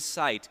pleasing in his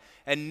sight,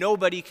 and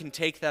nobody can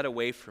take that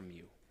away from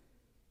you.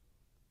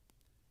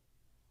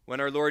 When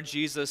our Lord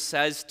Jesus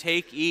says,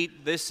 take,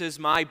 eat, this is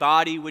my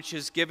body which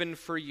is given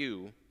for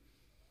you.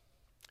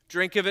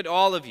 Drink of it,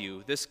 all of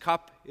you. This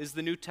cup is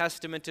the New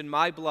Testament in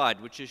my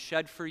blood, which is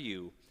shed for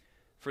you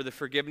for the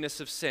forgiveness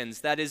of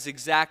sins. That is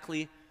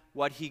exactly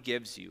what he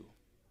gives you.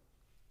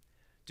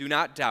 Do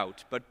not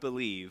doubt, but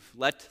believe.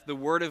 Let the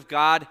word of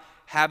God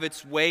have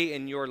its way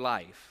in your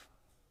life.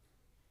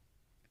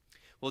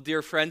 Well,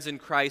 dear friends in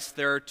Christ,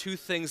 there are two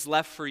things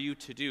left for you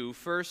to do.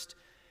 First,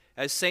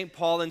 as St.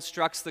 Paul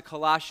instructs the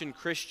Colossian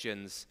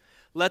Christians,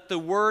 let the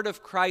word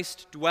of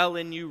Christ dwell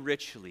in you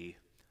richly,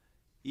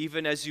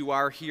 even as you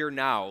are here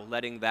now,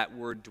 letting that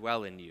word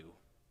dwell in you.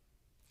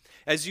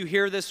 As you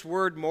hear this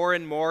word more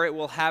and more, it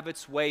will have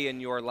its way in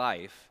your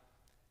life.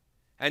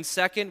 And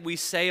second, we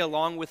say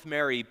along with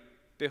Mary,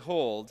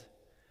 behold,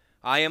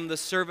 I am the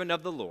servant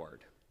of the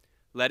Lord.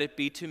 Let it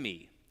be to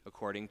me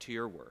according to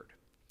your word.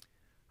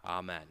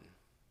 Amen.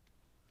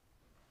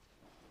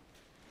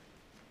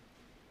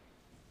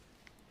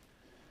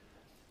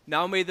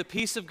 Now may the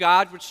peace of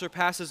God, which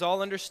surpasses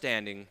all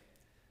understanding,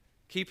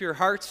 keep your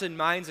hearts and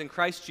minds in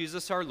Christ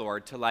Jesus our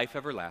Lord to life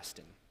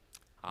everlasting.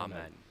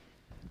 Amen.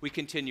 We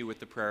continue with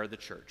the prayer of the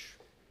church.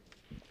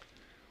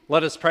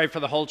 Let us pray for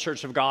the whole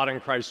church of God in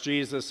Christ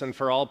Jesus and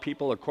for all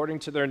people according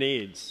to their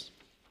needs.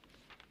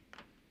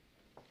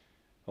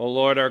 O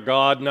Lord our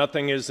God,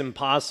 nothing is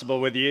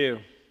impossible with you.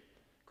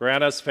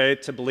 Grant us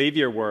faith to believe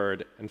your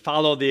word and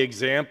follow the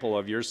example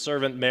of your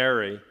servant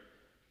Mary,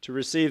 to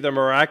receive the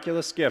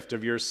miraculous gift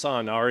of your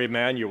Son, our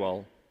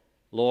Emmanuel.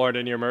 Lord,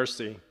 in your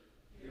mercy.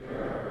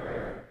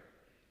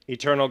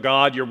 Eternal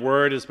God, your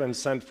word has been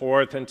sent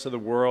forth into the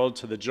world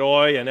to the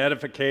joy and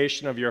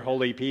edification of your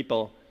holy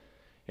people.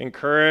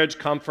 Encourage,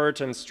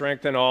 comfort, and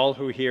strengthen all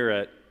who hear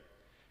it.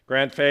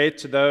 Grant faith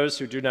to those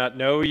who do not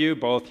know you,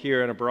 both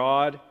here and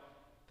abroad,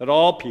 that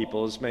all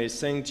peoples may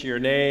sing to your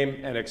name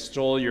and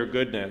extol your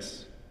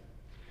goodness.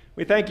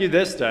 We thank you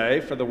this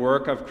day for the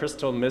work of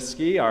Crystal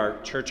Miski,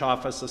 our church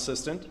office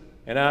assistant,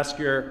 and ask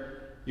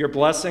your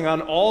blessing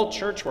on all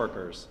church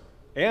workers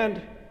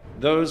and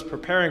those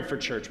preparing for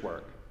church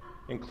work,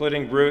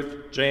 including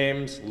Ruth,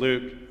 James,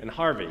 Luke, and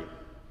Harvey,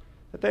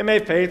 that they may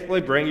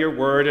faithfully bring your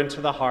word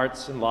into the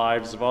hearts and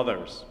lives of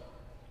others.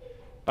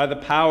 By the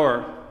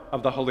power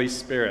of the Holy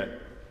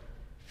Spirit,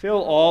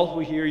 fill all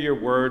who hear your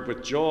word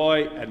with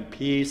joy and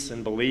peace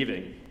in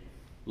believing.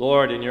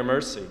 Lord, in your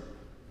mercy.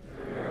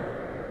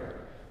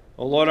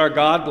 O Lord our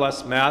God,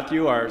 bless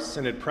Matthew, our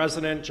synod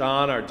president,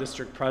 John, our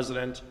district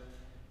president,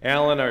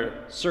 Alan, our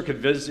circuit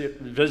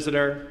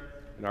visitor,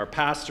 and our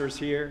pastors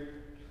here,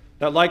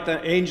 that like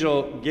the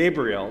angel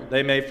Gabriel,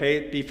 they may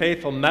be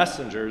faithful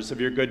messengers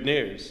of your good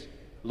news.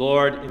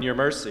 Lord, in your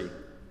mercy.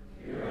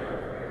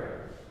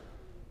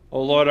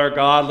 O Lord our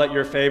God, let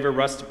your favor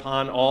rest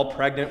upon all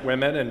pregnant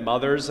women and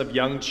mothers of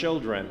young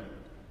children,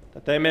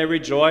 that they may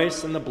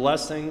rejoice in the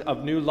blessing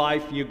of new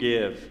life you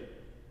give.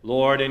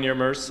 Lord, in your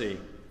mercy.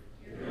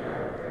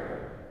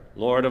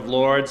 Lord of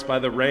lords, by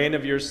the reign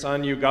of your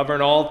Son, you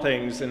govern all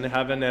things in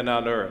heaven and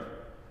on earth.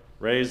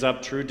 Raise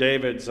up true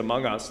Davids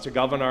among us to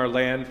govern our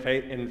land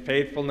in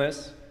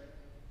faithfulness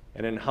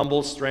and in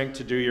humble strength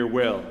to do your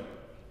will.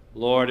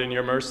 Lord, in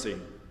your mercy.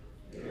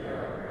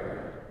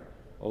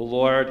 O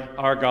Lord,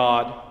 our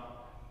God,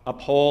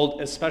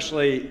 uphold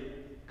especially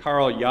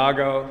Carl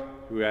Yago,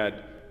 who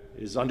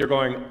is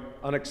undergoing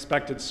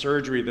unexpected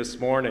surgery this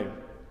morning.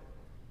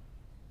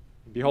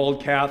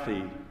 Behold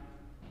Kathy,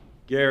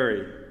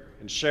 Gary,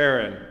 and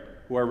Sharon,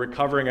 who are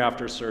recovering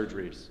after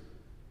surgeries.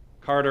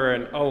 Carter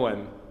and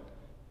Owen,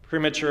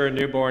 premature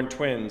newborn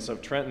twins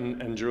of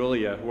Trenton and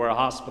Julia, who are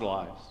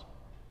hospitalized.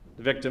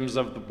 The victims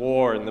of the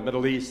war in the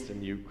Middle East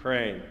and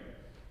Ukraine.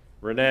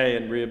 Renee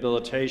in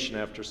rehabilitation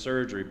after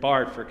surgery.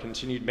 Bart for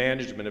continued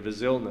management of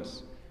his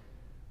illness.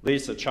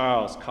 Lisa,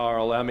 Charles,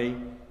 Carl, Emmy,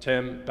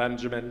 Tim,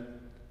 Benjamin,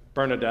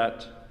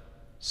 Bernadette,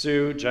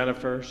 Sue,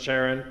 Jennifer,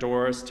 Sharon,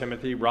 Doris,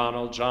 Timothy,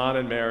 Ronald, John,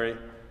 and Mary,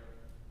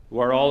 who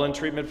are all in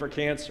treatment for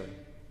cancer.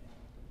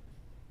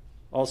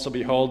 Also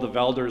behold the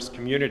Velders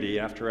community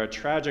after a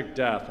tragic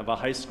death of a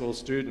high school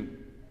student.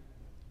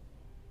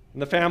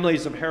 And the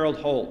families of Harold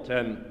Holt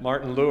and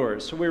Martin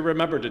Lewis, who we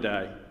remember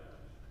today,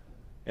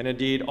 and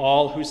indeed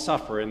all who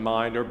suffer in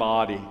mind or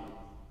body.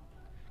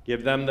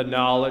 Give them the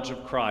knowledge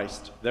of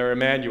Christ, their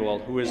Emmanuel,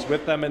 who is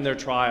with them in their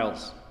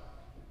trials.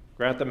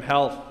 Grant them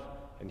health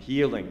and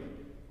healing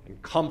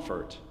and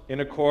comfort in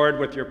accord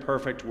with your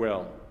perfect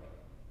will.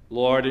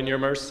 Lord, in your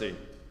mercy.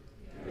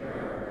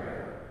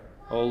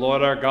 O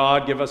Lord our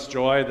God, give us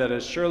joy that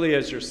as surely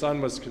as your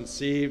Son was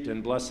conceived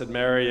in Blessed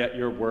Mary at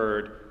your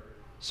word,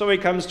 so he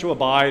comes to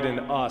abide in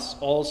us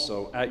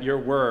also at your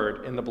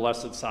word in the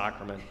Blessed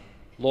Sacrament.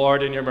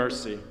 Lord, in your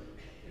mercy.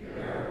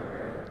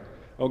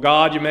 O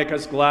God, you make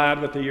us glad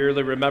with the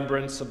yearly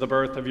remembrance of the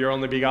birth of your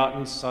only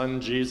begotten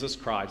Son, Jesus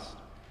Christ.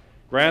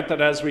 Grant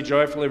that as we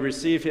joyfully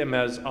receive him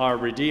as our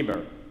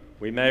Redeemer,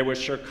 we may with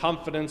sure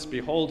confidence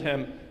behold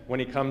him when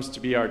he comes to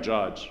be our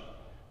judge.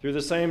 Through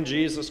the same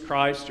Jesus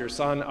Christ, your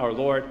Son, our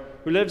Lord,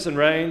 who lives and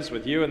reigns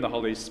with you in the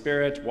Holy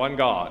Spirit, one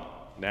God,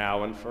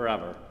 now and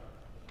forever.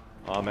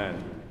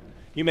 Amen.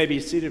 You may be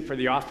seated for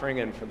the offering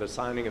and for the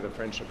signing of the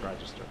Friendship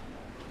Register.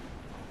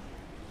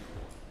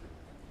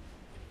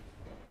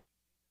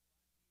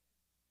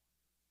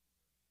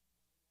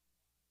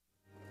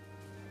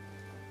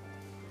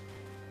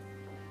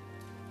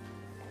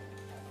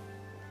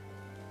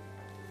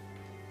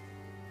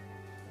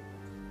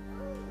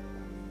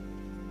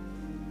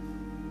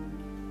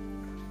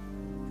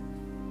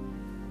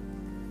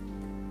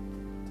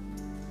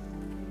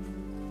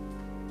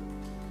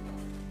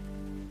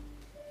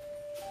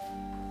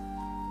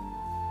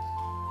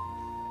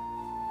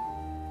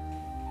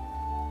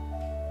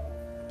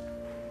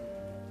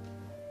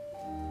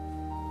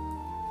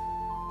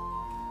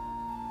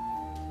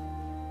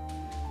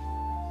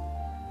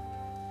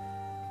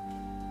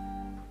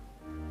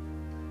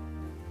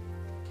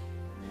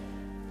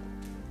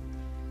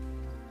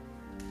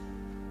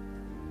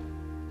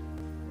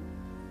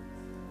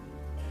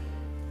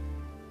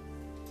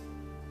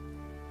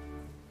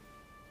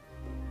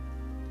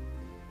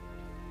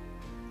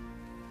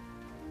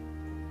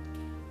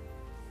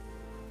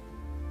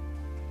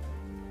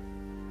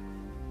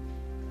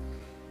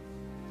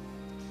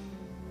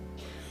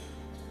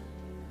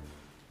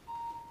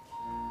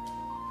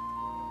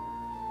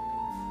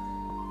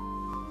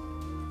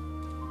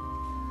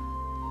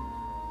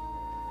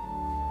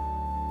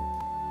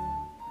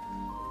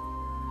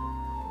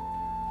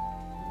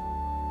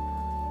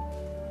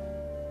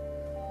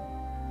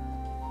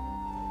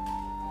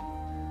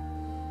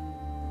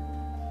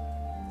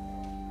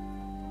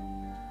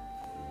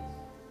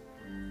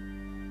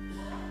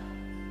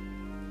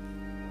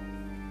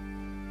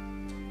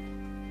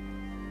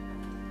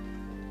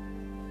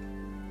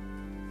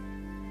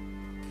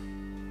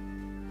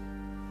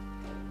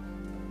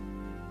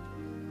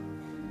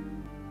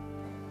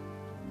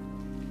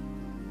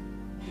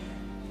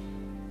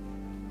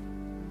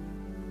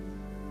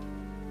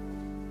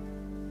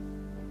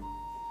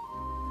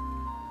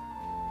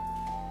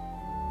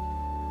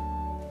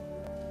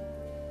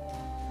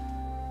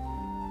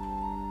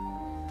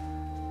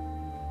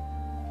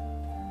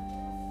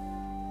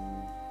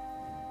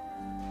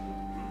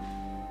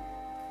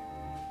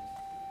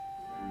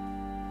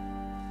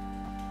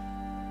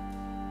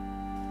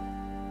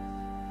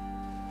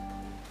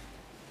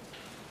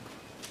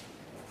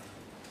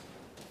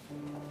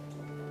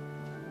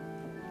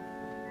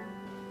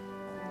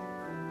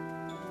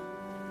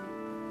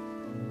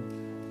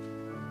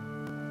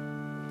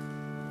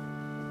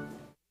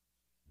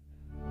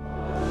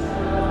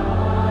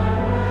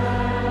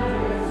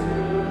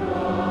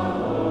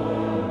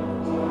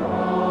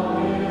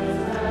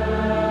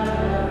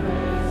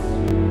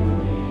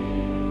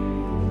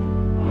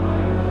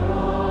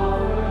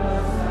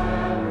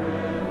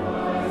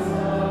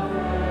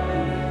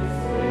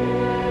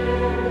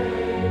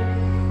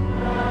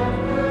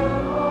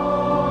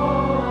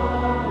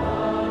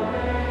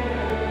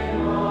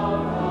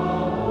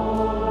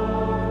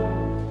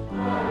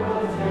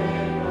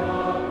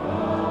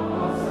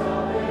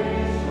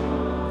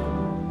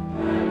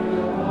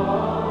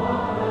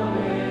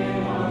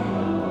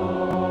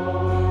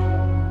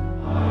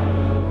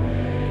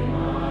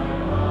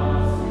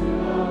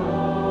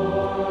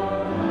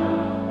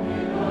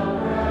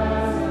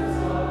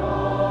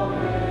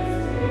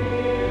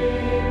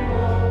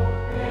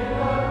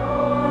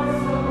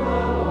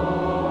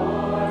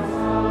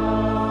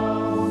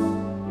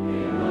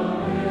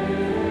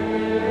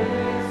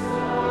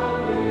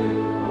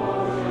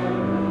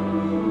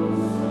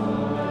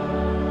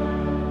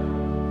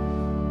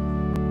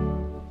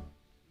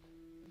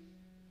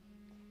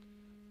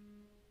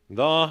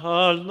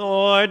 The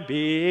Lord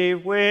be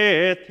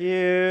with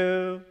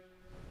you.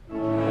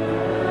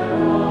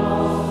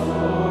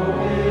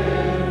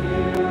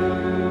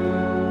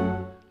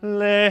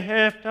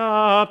 Lift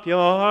up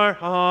your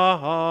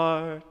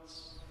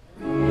hearts.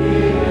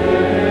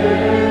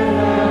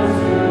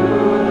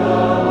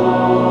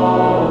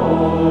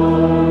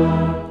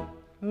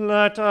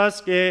 Let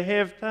us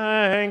give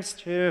thanks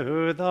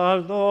to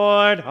the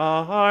Lord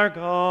our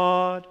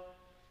God.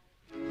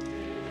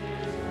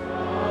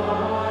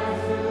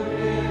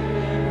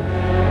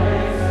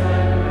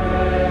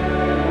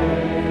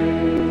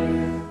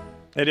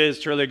 It is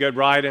truly good,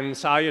 right, and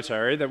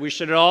salutary that we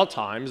should at all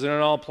times and in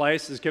all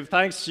places give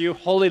thanks to you,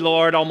 Holy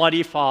Lord,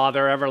 Almighty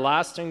Father,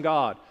 everlasting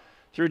God,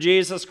 through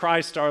Jesus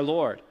Christ our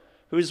Lord,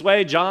 whose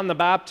way John the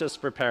Baptist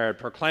prepared,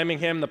 proclaiming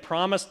him the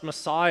promised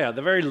Messiah,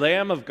 the very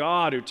Lamb of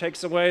God who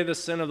takes away the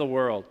sin of the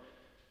world,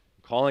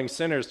 calling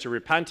sinners to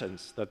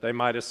repentance that they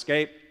might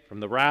escape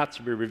from the wrath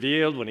to be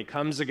revealed when he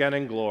comes again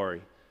in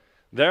glory.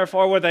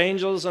 Therefore, with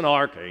angels and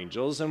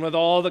archangels and with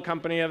all the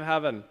company of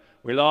heaven,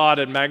 we laud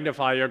and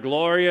magnify your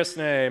glorious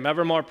name,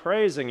 evermore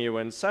praising you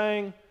and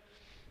saying,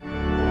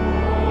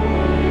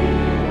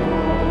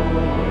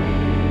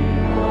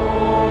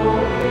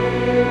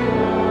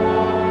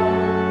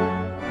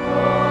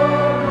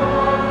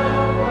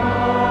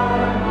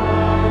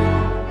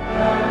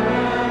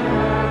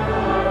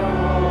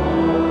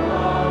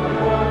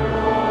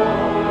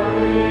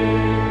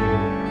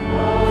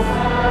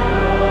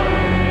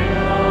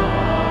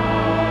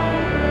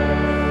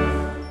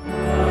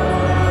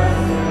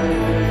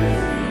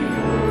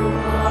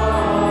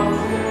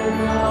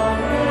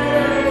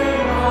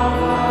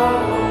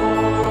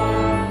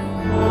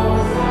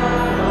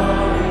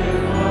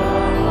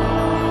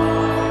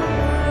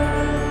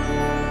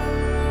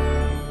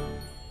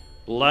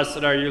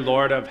 Blessed are you,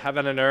 Lord of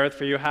heaven and earth,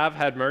 for you have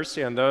had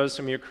mercy on those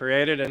whom you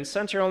created and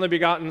sent your only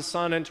begotten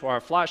Son into our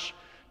flesh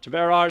to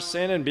bear our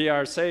sin and be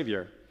our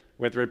Savior.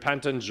 With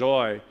repentant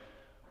joy,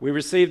 we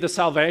receive the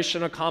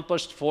salvation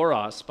accomplished for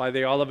us by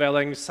the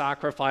all-availing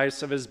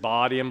sacrifice of his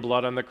body and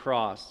blood on the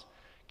cross.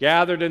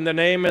 Gathered in the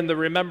name and the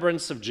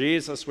remembrance of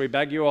Jesus, we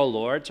beg you, O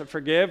Lord, to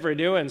forgive,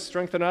 renew, and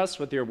strengthen us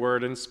with your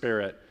word and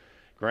spirit.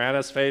 Grant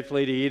us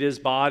faithfully to eat his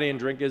body and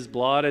drink his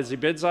blood as he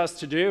bids us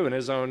to do in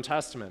his own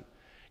testament.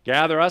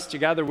 Gather us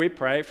together, we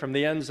pray, from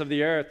the ends of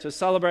the earth to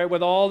celebrate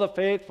with all the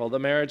faithful the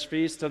marriage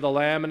feast of the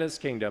Lamb and his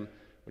kingdom,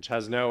 which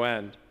has no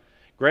end.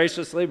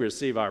 Graciously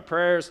receive our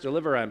prayers,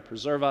 deliver and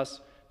preserve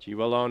us. To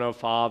you alone, O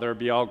Father,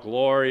 be all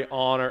glory,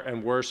 honor,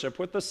 and worship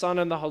with the Son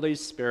and the Holy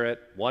Spirit,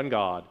 one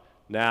God,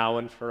 now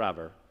and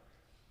forever.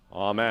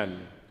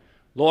 Amen.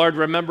 Lord,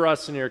 remember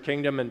us in your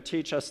kingdom and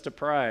teach us to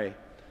pray.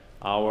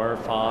 Our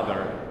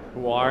Father,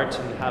 who art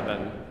in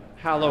heaven,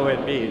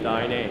 hallowed be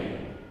thy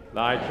name.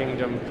 Thy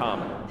kingdom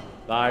come.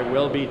 Thy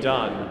will be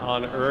done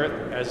on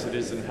earth as it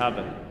is in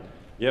heaven.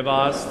 Give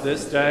us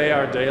this day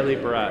our daily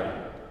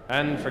bread,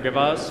 and forgive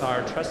us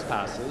our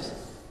trespasses,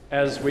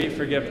 as we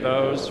forgive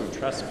those who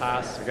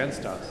trespass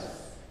against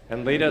us.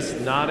 And lead us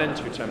not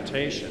into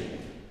temptation,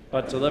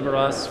 but deliver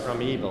us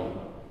from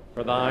evil.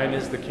 For thine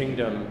is the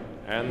kingdom,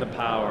 and the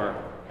power,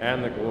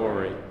 and the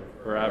glory,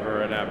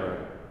 forever and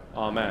ever.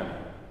 Amen.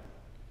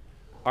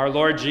 Our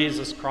Lord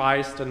Jesus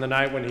Christ, in the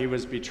night when he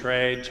was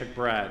betrayed, took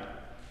bread.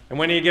 And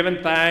when he had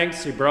given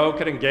thanks, he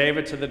broke it and gave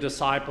it to the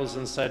disciples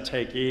and said,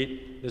 "Take,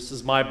 eat. This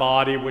is my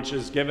body, which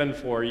is given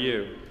for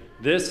you.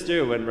 This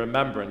do in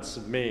remembrance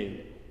of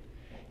me."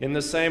 In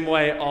the same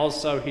way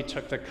also he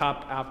took the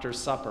cup after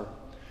supper.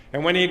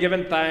 And when he had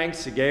given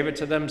thanks, he gave it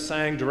to them,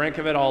 saying, "Drink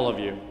of it, all of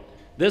you.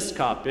 This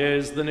cup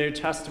is the New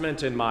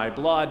Testament in my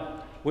blood,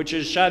 which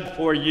is shed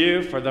for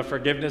you for the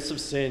forgiveness of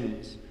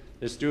sins.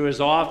 This do as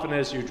often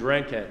as you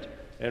drink it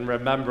in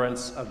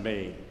remembrance of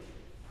me."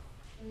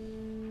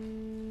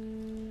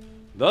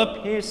 The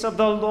peace of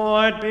the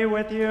Lord be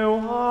with you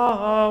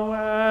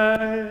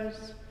always.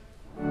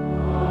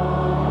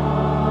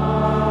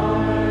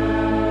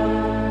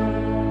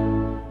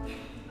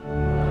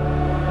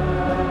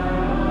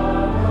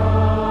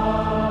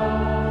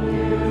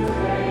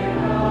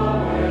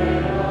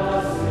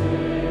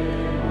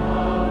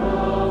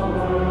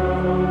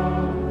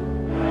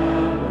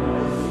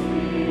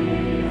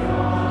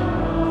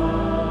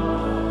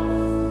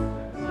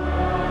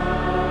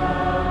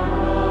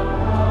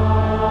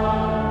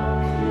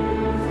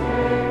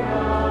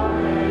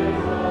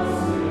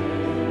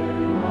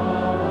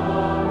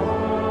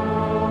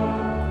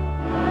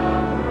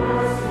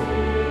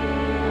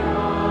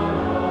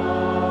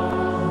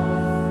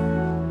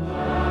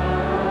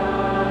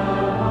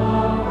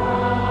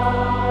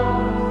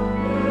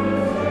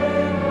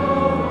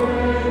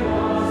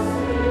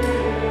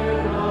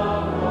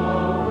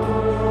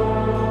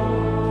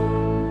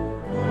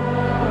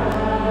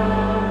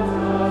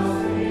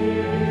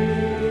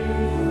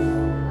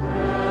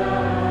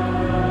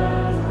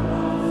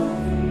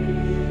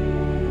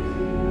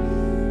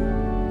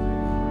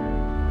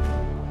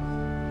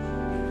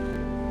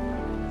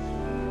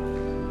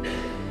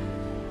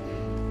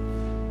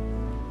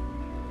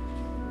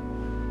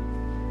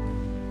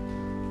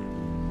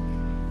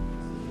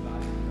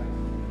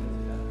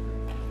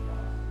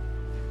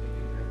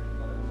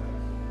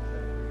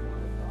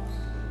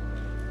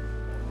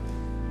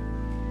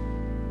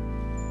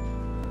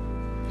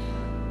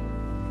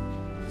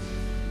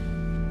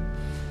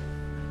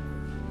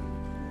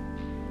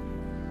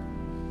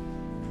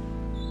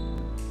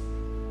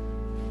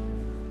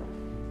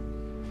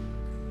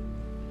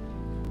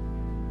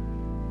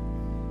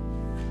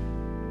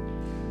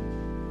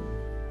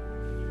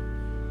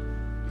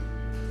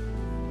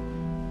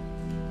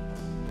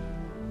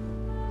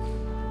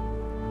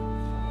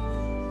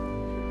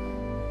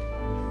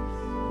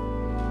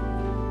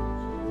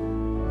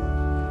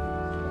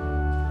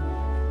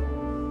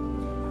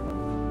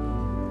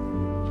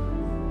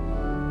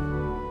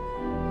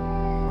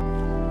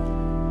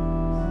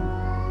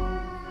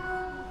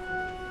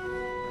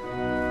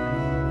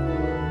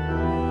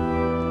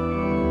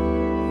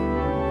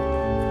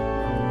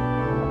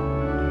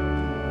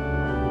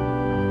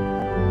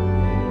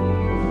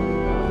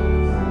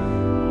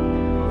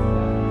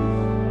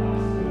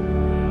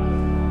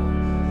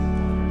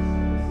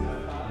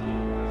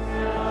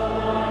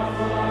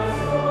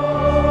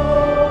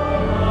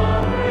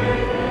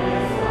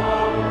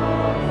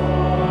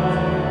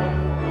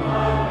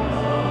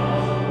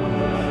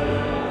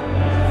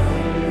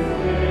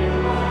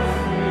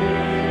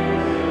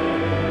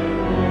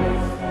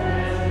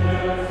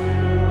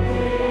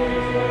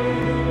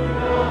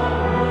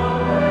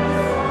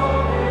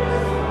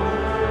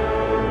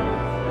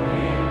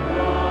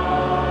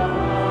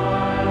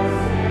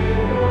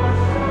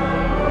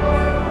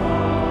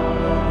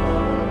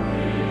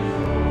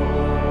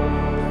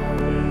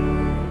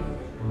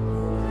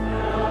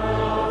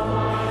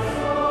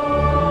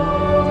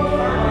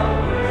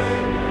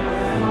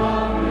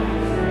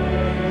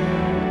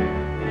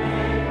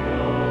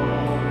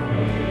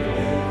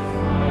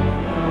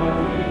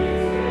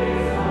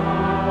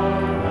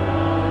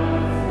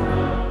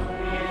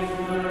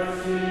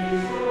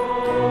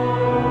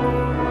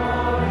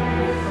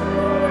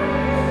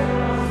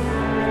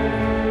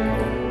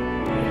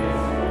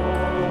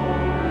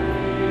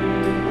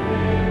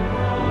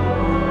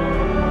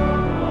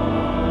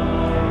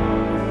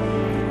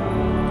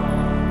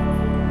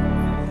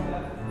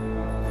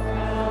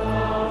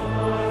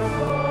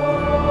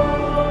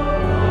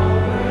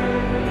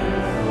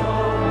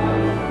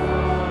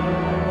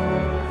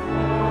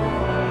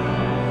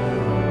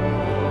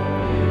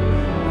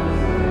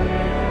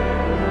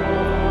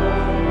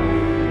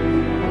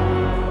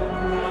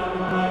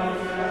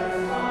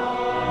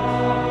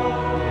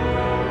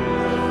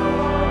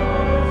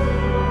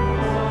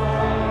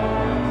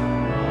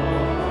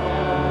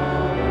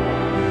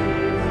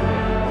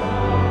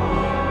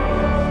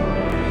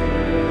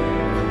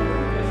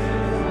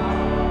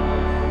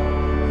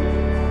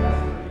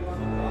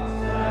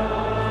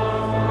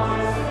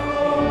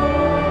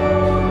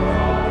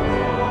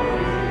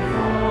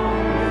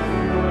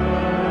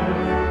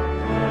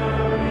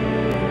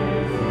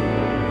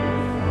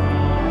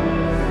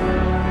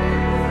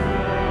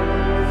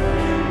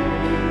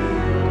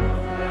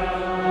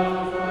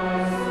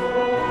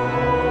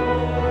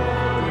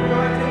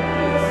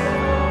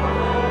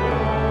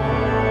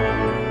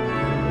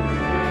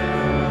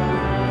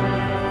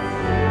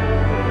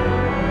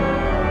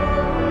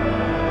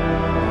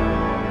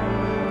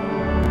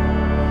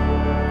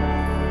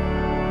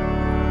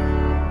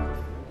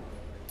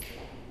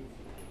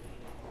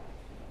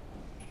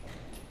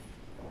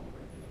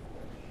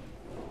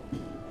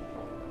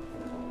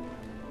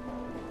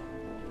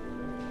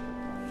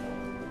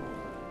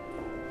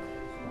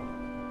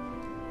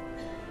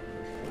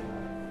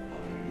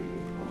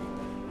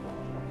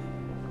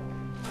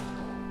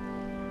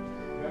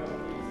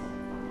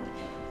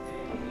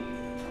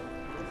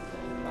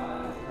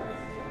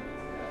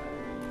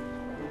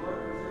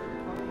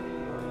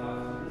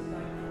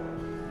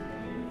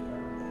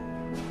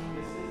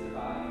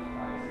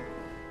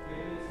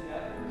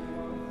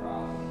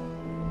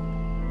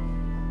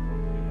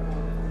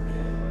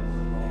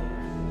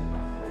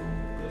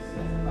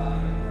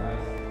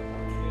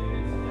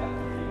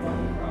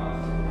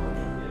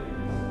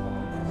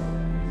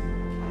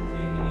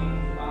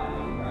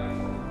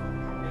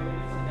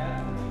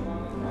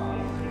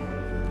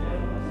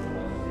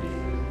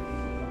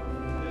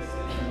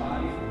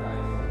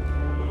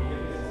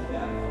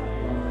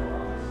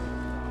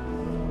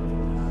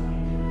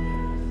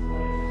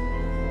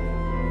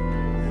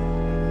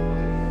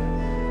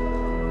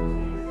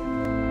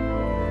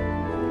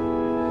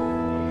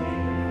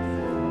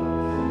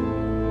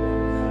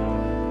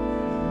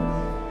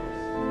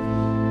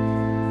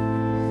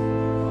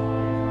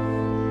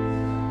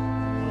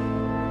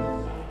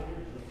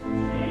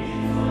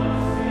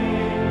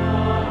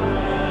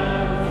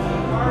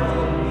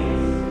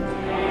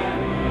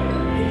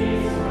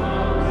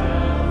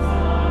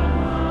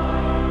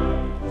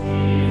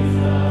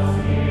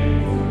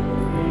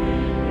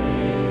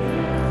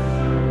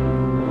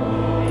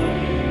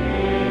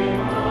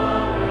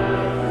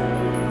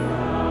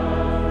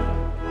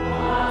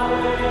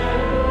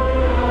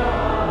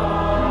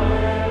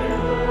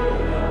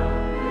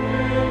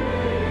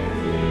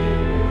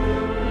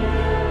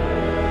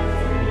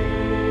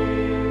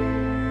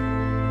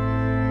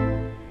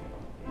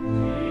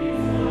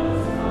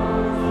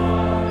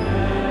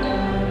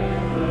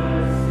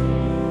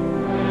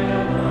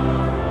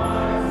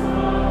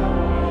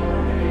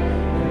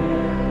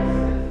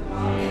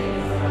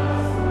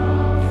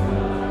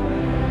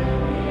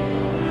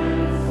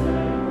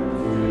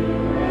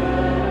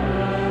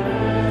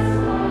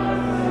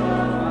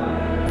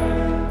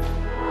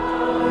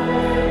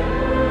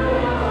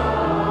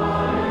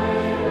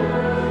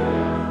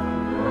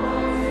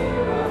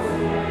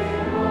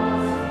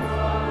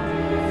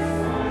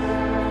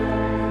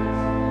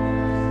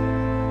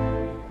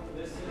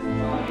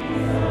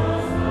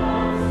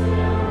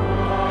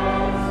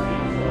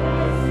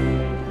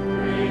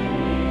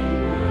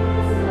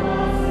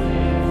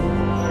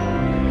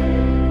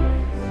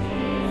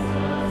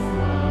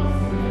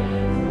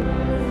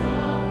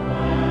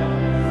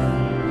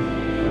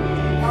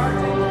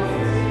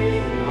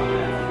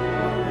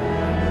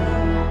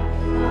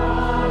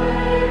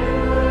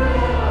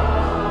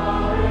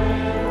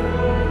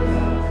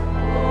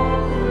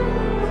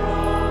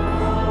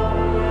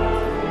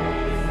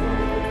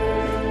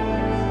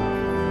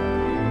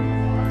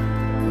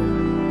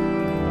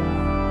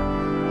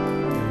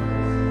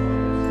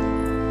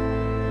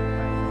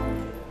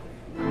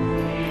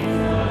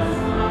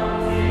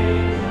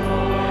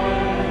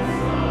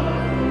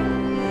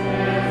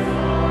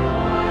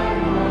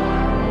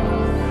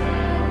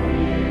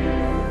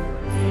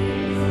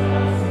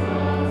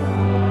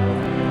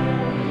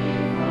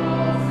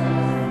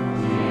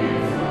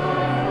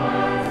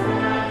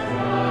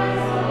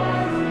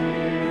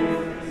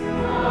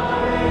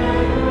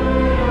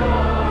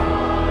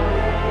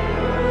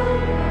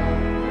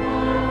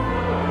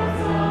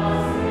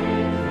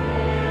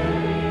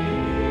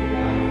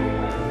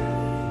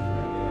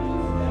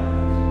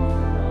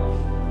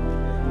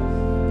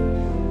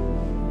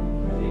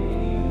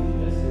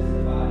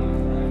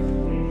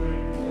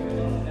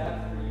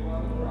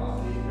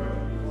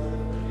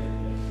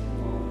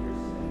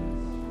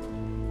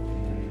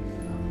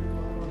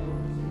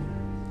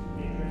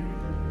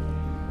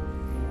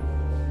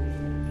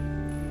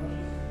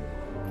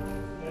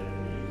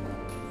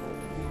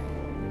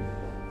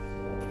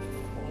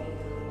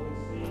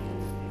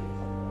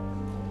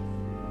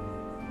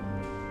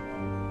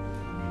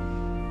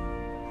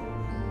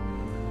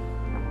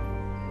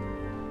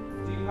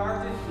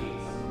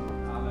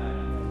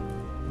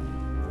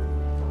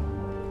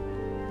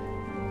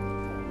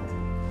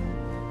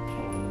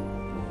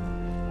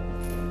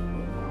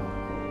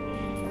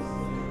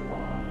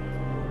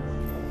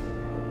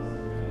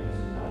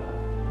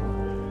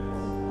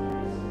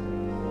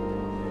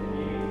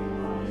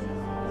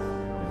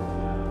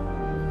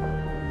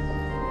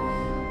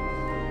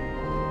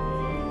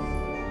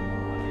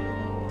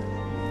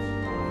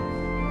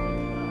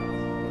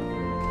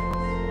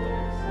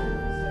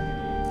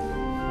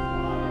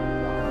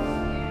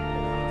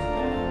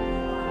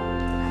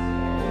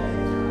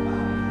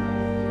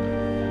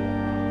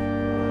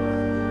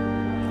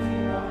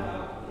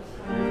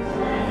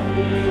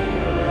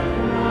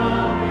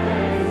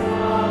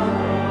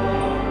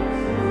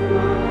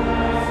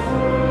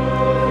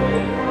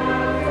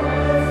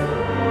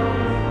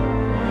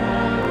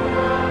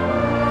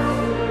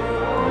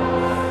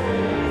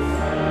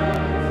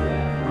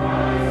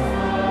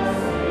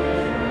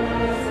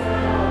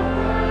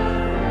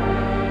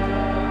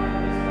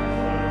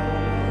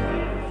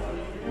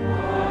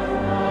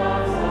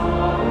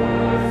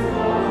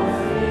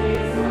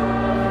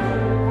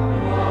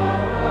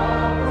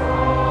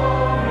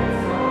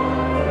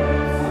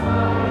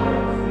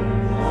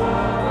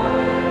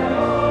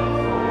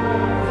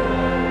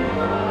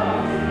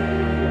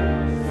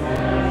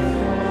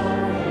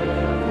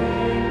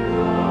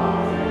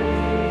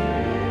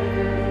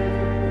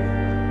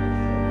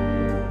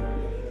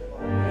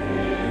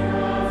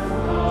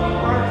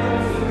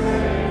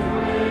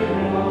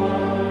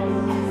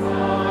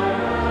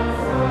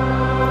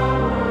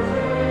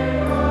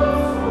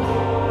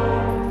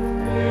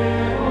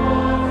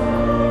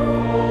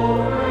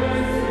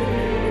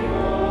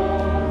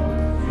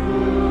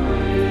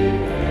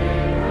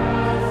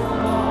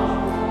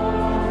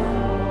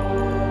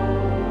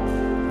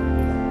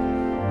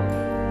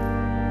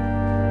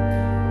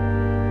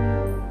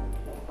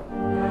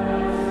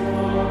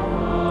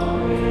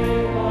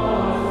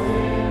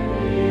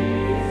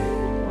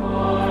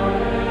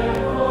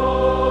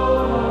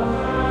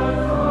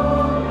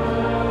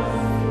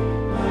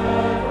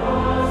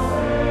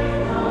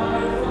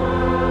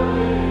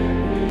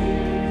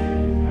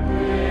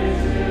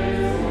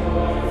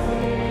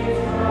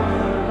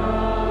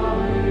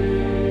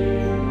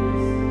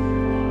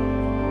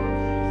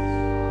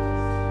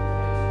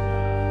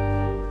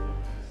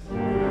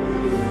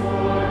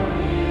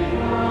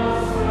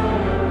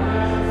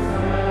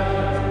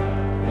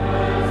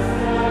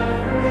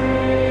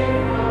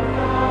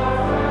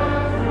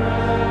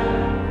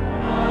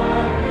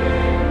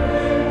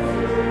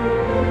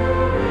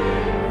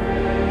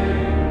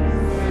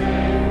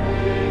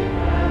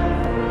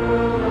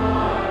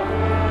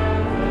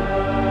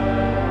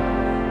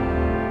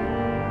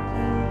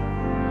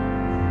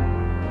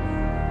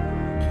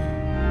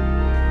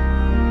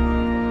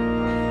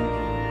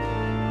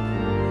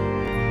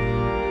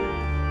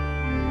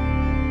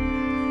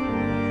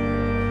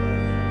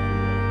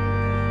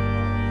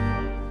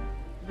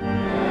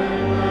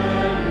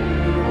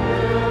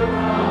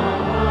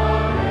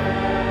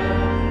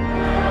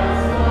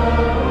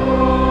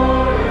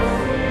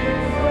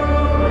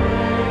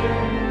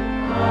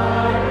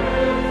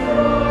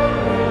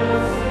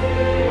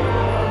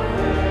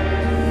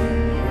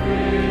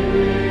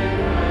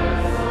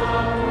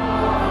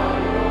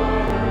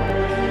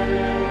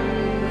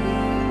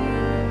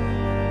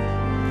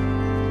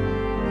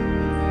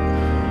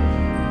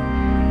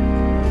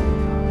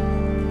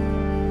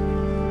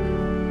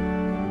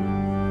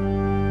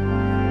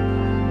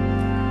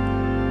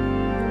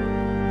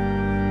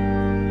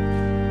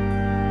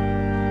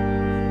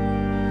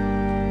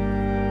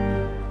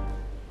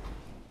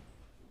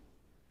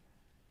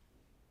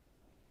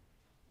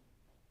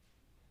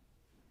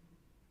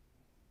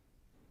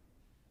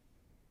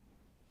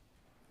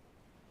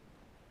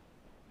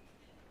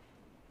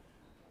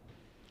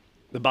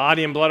 The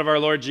body and blood of our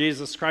Lord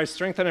Jesus Christ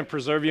strengthen and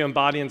preserve you in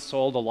body and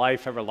soul to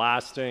life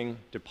everlasting.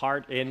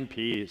 Depart in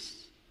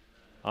peace.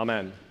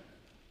 Amen.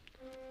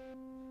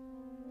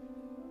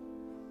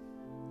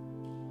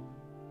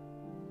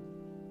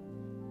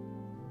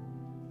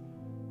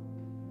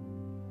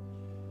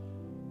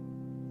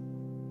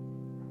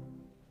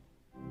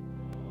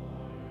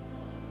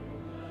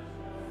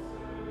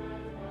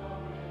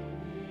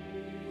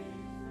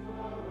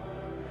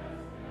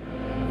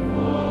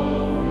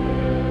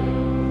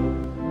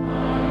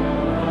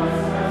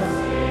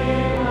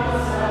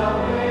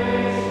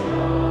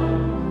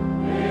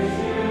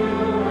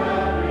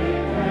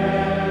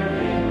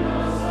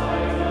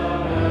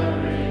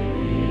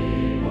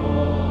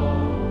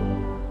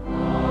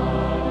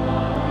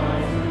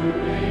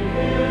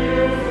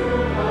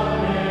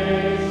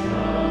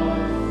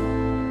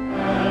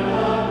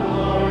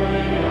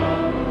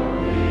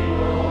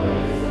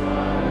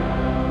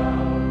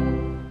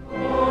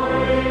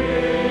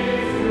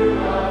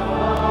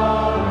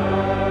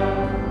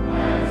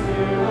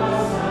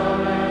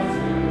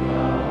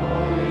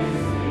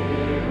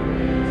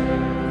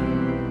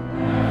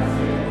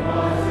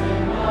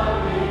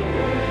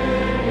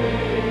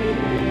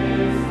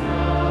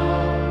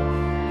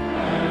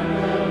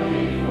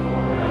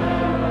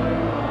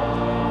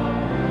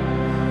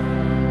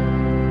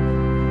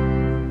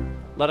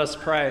 Let us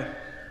pray.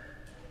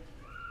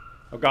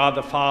 O God,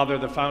 the Father,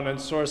 the fountain and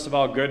source of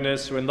all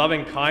goodness, who in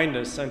loving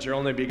kindness sent your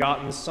only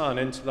begotten Son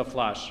into the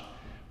flesh,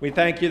 we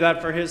thank you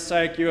that for his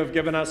sake you have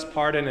given us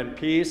pardon and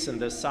peace in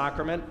this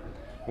sacrament.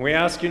 And we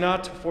ask you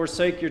not to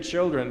forsake your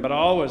children, but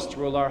always to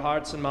rule our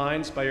hearts and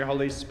minds by your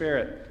Holy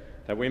Spirit,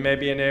 that we may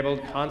be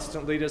enabled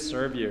constantly to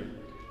serve you.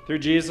 Through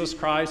Jesus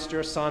Christ,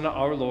 your Son,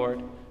 our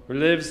Lord, who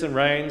lives and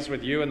reigns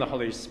with you in the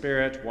Holy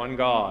Spirit, one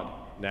God,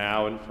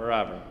 now and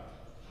forever.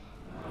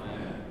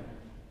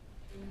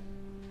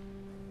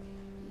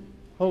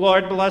 The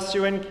Lord bless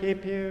you and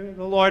keep you.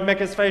 The Lord make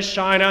his face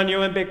shine on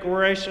you and be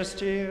gracious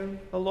to you.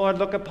 The Lord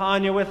look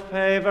upon you with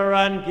favor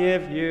and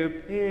give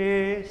you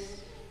peace.